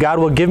courage and God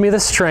will give me the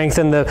strength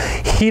in the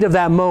heat of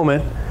that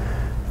moment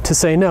to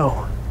say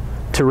no,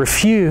 to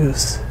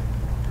refuse,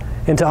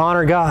 and to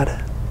honor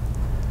God.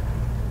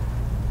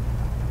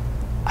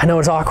 I know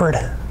it's awkward.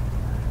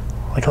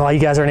 Like a lot of you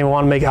guys aren't even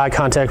want to make eye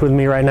contact with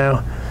me right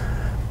now.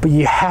 But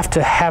you have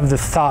to have the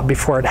thought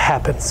before it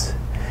happens.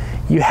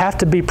 You have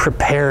to be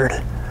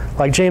prepared.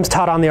 Like James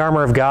taught on the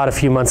armor of God a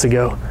few months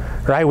ago.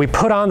 Right? We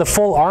put on the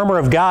full armor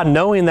of God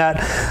knowing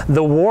that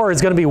the war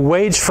is going to be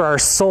waged for our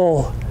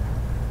soul.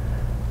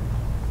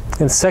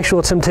 And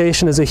sexual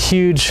temptation is a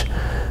huge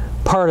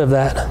part of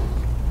that.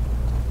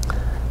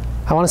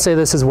 I want to say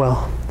this as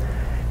well,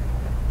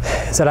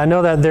 is that I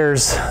know that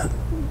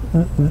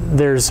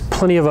there's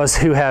plenty of us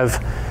who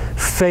have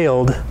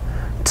failed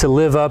to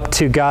live up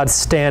to God's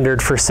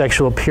standard for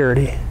sexual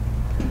purity.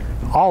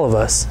 All of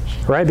us,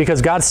 right?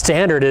 Because God's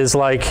standard is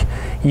like,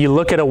 you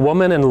look at a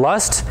woman and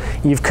lust,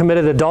 you've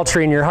committed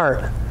adultery in your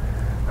heart.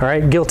 All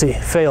right? Guilty,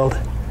 failed.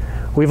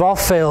 We've all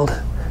failed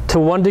to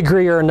one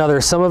degree or another.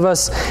 Some of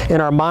us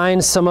in our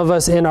minds, some of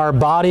us in our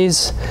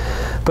bodies.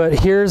 But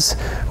here's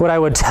what I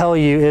would tell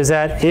you is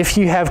that if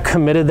you have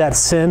committed that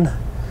sin,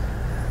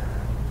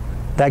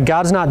 that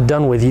God's not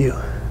done with you.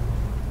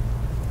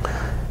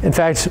 In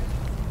fact,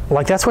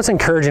 like, that's what's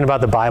encouraging about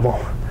the Bible,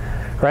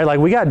 right? Like,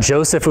 we got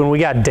Joseph and we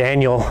got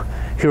Daniel,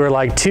 who are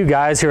like two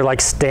guys who are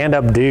like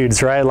stand-up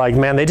dudes, right? Like,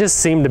 man, they just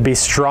seem to be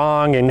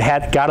strong and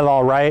got it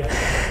all right.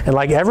 And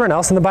like, everyone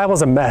else in the Bible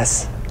is a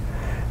mess,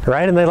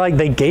 right? And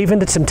they gave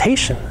into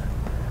temptation,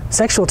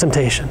 sexual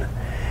temptation,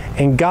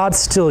 and God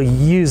still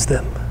used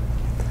them.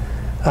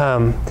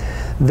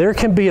 There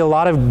can be a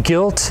lot of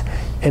guilt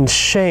and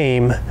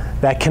shame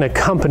that can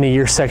accompany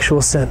your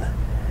sexual sin.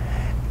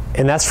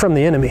 And that's from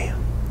the enemy.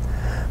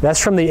 That's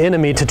from the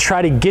enemy to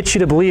try to get you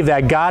to believe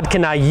that God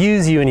cannot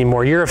use you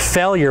anymore. You're a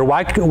failure.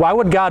 Why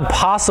would God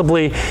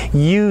possibly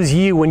use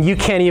you when you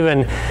can't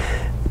even...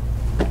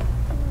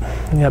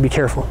 You gotta be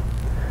careful.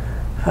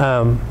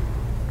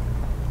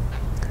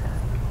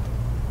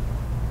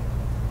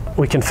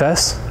 We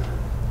confess,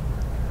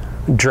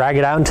 drag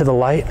it out into the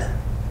light,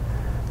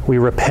 we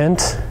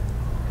repent,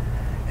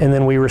 and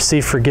then we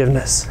receive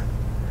forgiveness.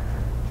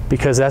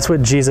 Because that's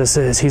what Jesus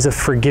is. He's a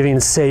forgiving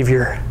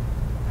Savior.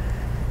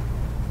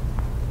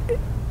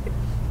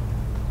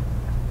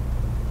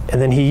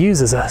 And then he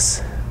uses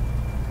us,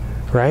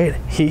 right?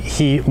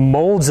 He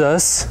molds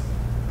us,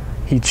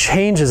 he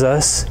changes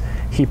us,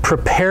 he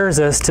prepares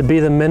us to be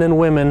the men and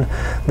women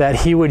that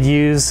he would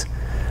use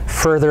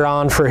further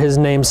on for his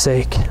name's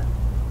sake.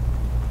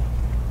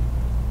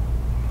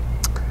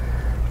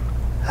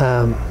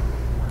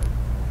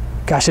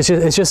 Gosh,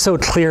 it's just so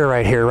clear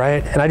right here,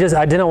 right? And I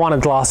didn't want to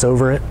gloss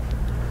over it.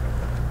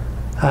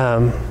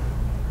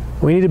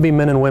 We need to be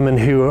men and women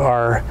who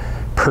are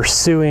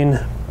pursuing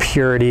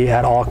purity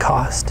at all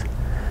cost,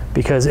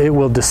 because it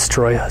will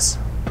destroy us.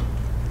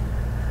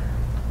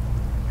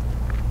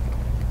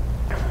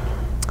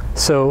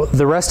 So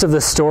the rest of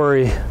the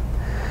story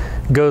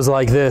goes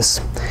like this.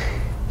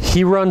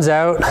 He runs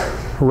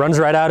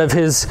right out of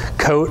his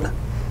coat.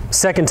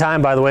 Second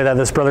time, by the way, that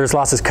this brother has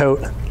lost his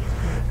coat,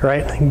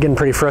 right? I'm getting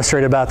pretty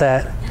frustrated about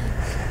that.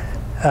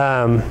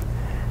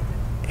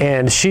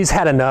 And she's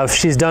had enough.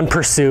 She's done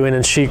pursuing,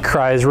 and she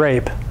cries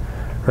rape.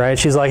 Right?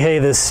 She's like, hey,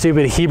 this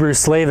stupid Hebrew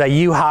slave that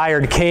you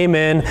hired came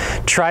in,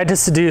 tried to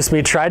seduce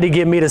me, tried to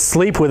get me to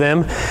sleep with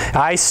him.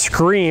 I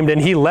screamed, and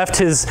he left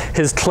his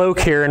cloak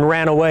here and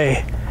ran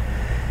away.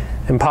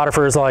 And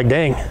Potiphar is like,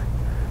 dang.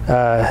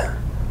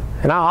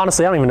 And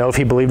honestly, I don't even know if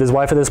he believed his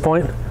wife at this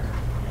point.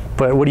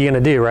 But what are you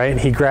going to do, right?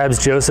 He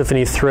grabs Joseph and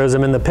he throws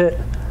him in the pit.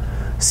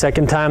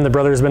 Second time the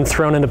brother's been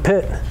thrown in the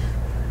pit.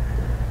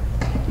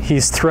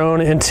 He's thrown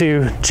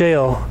into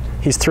jail.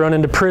 He's thrown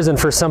into prison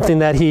for something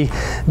that he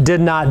did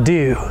not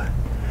do.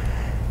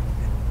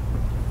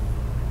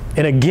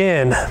 And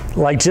again,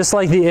 just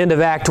like the end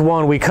of Act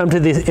 1, we come to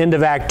the end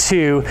of Act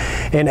 2,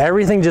 and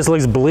everything just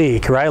looks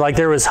bleak, right? Like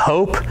there was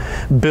hope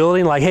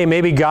building, like, hey,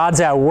 maybe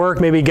God's at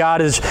work, maybe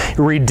God is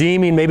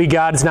redeeming, maybe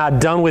God's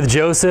not done with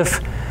Joseph.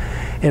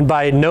 And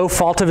by no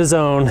fault of his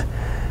own,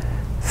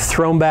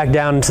 thrown back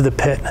down into the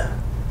pit,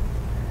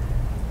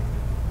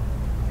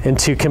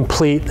 into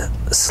complete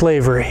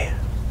slavery.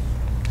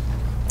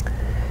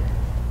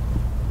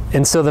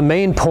 And so the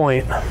main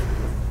point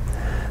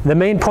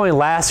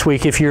last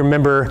week, if you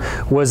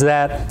remember, was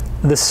that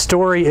the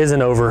story isn't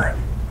over,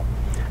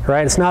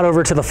 right? It's not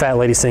over till the fat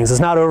lady sings. It's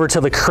not over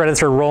till the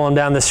credits are rolling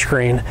down the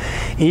screen.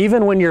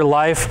 Even when your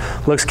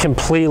life looks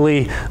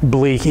completely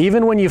bleak,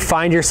 even when you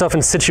find yourself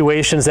in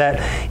situations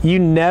that you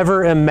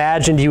never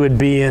imagined you would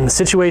be in,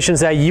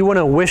 situations that you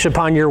wouldn't wish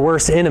upon your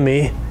worst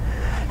enemy,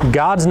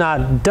 God's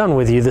not done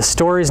with you. The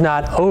story's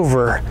not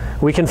over.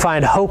 We can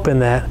find hope in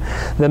that.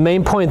 The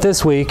main point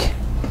this week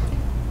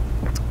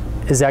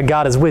is that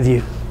God is with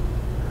you.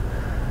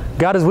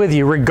 God is with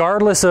you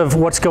regardless of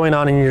what's going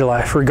on in your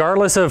life,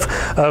 regardless of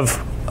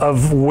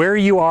where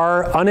you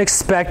are,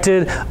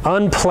 unexpected,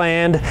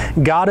 unplanned.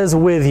 God is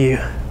with you.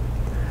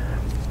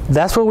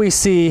 That's what we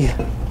see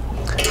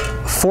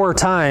 4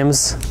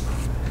 times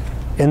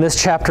in this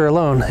chapter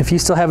alone. If you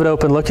still have it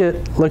open, look at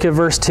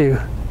verse 2.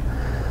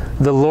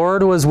 The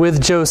Lord was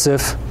with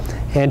Joseph,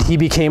 and he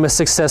became a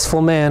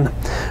successful man.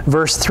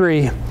 Verse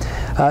 3.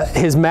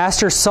 His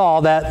master saw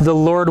that the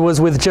Lord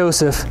was with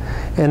Joseph,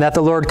 and that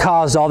the Lord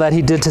caused all that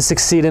he did to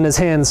succeed in his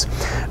hands.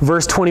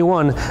 Verse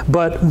 21,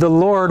 but the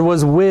Lord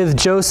was with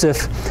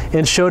Joseph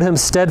and showed him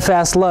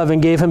steadfast love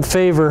and gave him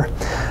favor.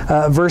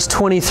 Verse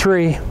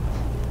 23,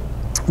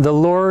 The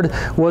Lord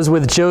was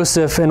with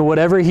Joseph, and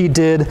whatever he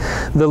did,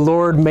 the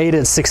Lord made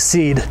it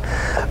succeed.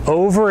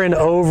 Over and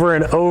over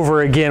and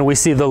over again, we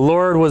see the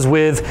Lord was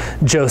with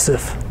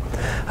Joseph.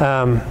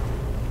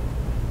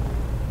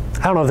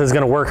 I don't know if this is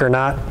going to work or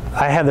not.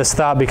 I had this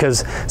thought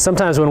because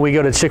sometimes when we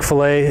go to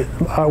Chick-fil-A,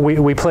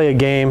 we play a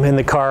game in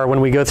the car. When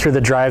we go through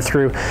the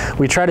drive-thru,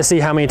 we try to see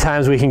how many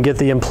times we can get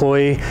the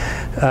employee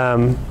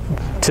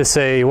to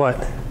say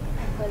what?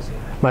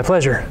 My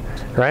pleasure.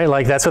 Right?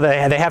 Like that's what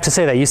they have to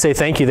say that. You say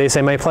thank you, they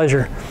say my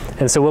pleasure.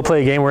 And so we'll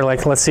play a game where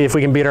like, let's see if we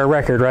can beat our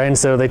record, right? And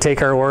so they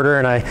take our order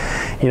and I,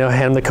 hand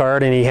him the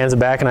card and he hands it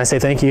back and I say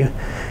thank you.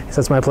 He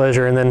says, my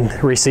pleasure. And then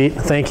receipt,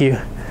 thank you.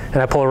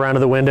 And I pull around to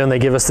the window and they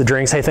give us the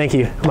drinks. Hey, thank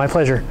you, my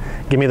pleasure.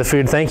 Give me the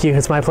food, thank you,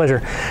 it's my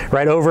pleasure.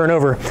 Right, over and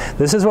over.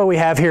 This is what we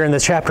have here in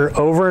this chapter.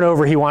 Over and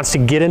over, he wants to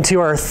get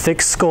into our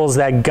thick skulls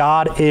that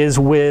God is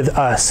with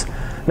us.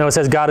 No, it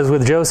says God is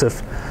with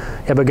Joseph.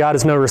 Yeah, but God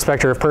is no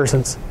respecter of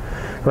persons.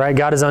 Right?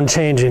 God is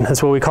unchanging.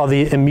 That's what we call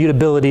the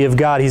immutability of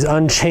God. He's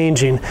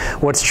unchanging.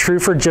 What's true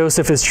for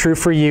Joseph is true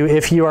for you.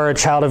 If you are a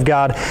child of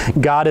God,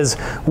 God is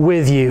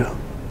with you.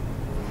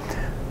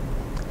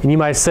 And you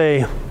might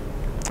say,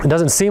 it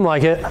doesn't seem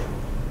like it.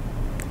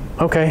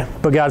 Okay,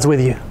 but God's with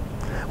you.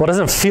 Well, it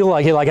doesn't feel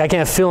like it, like I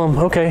can't feel him.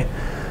 Okay,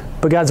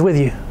 but God's with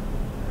you.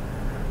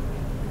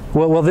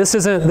 Well, this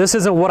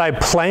isn't what I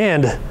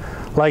planned.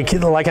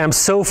 Like I'm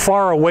so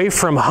far away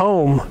from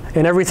home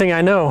and everything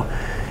I know.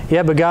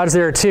 Yeah, but God's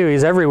there too.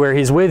 He's everywhere.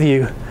 He's with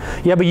you.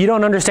 Yeah, but you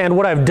don't understand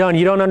what I've done.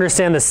 You don't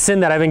understand the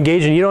sin that I've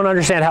engaged in. You don't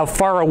understand how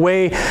far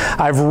away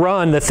I've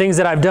run, the things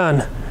that I've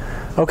done.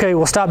 Okay,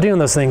 well, stop doing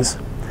those things.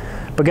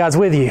 But God's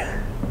with you.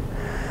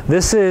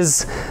 This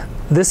is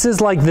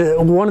like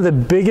one of the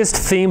biggest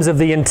themes of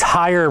the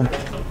entire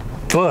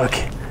book.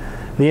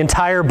 The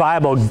entire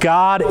Bible.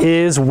 God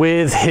is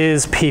with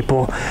his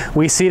people.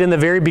 We see it in the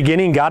very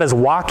beginning. God is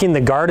walking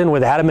the garden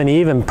with Adam and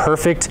Eve in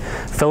perfect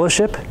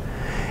fellowship.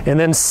 And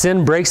then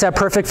sin breaks that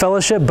perfect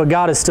fellowship, but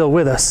God is still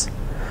with us.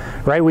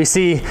 Right? We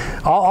see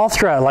all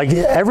throughout, like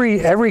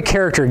every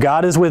character,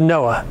 God is with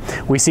Noah.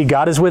 We see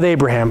God is with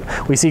Abraham.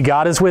 We see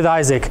God is with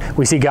Isaac.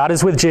 We see God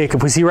is with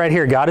Jacob. We see right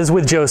here, God is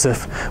with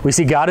Joseph. We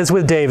see God is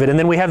with David. And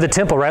then we have the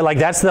temple, right? Like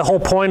that's the whole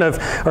point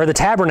or the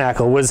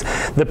tabernacle was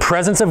the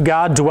presence of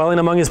God dwelling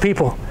among his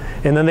people.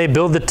 And then they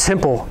build the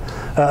temple,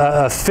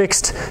 a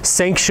fixed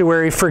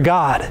sanctuary for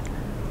God.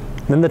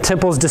 Then the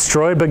temple's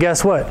destroyed, but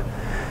guess what?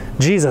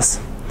 Jesus.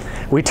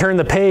 We turn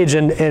the page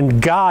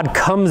and God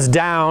comes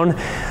down,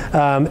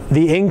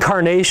 the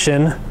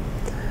incarnation,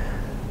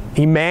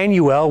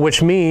 Emmanuel,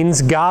 which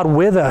means God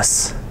with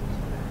us.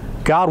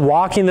 God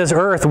walking this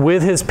earth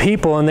with his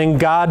people, and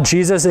then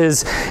Jesus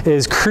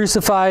is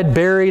crucified,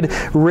 buried,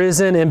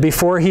 risen, and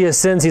before he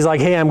ascends, he's like,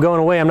 hey, I'm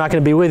going away. I'm not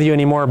going to be with you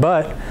anymore,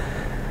 but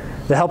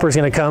the helper's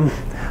going to come.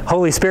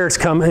 Holy Spirit's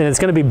come, and it's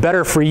going to be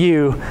better for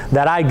you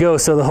that I go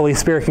so the Holy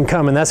Spirit can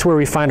come. And that's where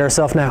we find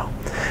ourselves now.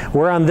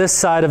 We're on this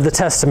side of the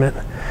Testament,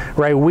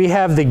 right? We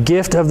have the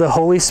gift of the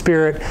Holy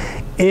Spirit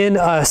in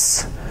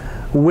us,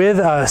 with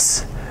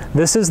us.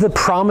 This is the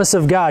promise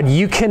of God.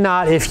 You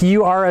cannot, if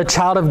you are a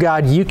child of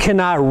God, you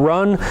cannot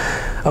run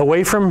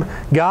away from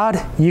God.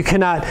 You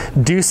cannot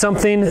do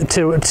something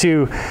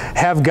to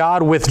have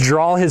God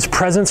withdraw his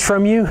presence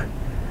from you.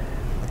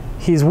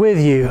 He's with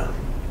you.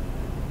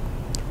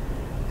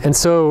 And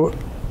so,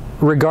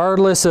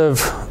 regardless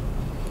of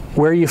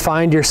where you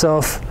find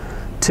yourself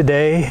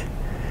today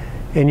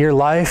in your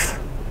life,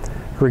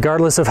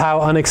 regardless of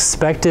how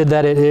unexpected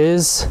that it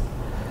is,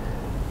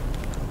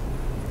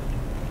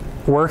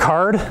 work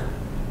hard,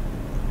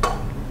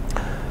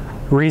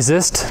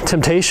 resist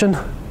temptation,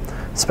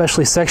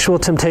 especially sexual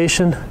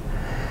temptation,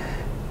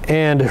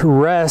 and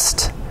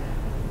rest.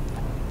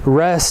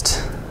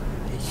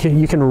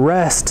 You can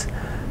rest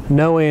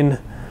knowing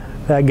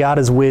that God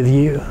is with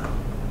you.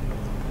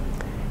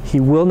 He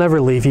will never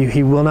leave you.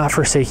 He will not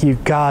forsake you.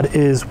 God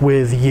is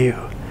with you.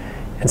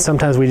 And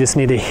sometimes we just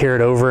need to hear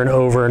it over and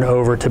over and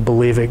over to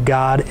believe it.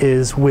 God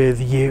is with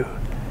you.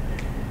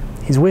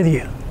 He's with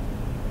you.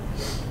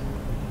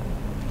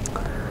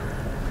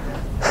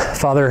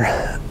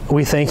 Father,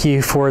 we thank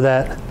you for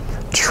that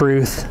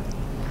truth.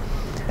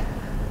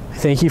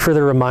 Thank you for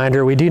the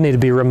reminder. We do need to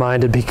be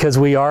reminded because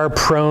we are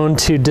prone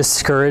to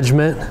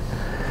discouragement.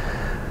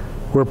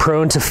 We're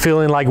prone to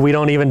feeling like we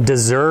don't even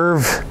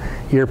deserve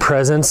your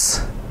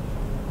presence.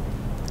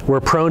 We're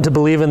prone to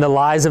believe in the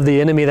lies of the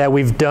enemy that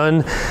we've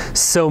done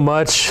so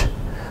much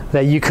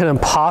that you couldn't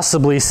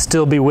possibly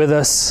still be with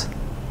us.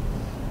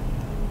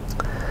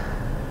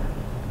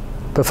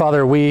 But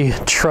Father, we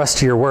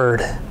trust your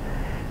word.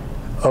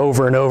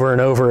 Over and over and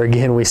over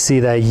again, we see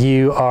that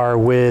you are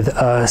with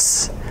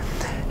us.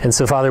 And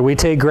so, Father, we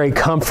take great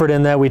comfort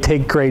in that. We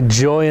take great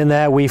joy in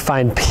that. We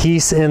find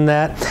peace in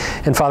that.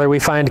 And, Father, we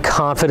find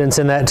confidence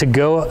in that to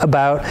go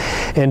about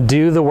and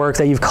do the work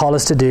that you've called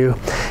us to do.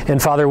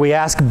 And, Father, we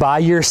ask by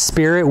your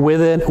Spirit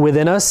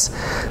within us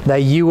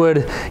that you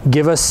would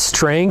give us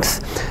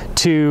strength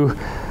to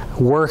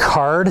work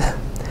hard.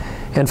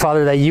 And,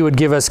 Father, that you would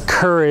give us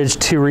courage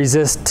to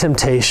resist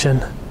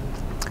temptation.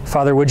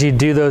 Father, would you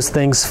do those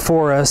things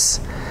for us?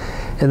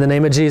 In the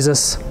name of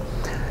Jesus,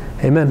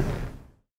 amen.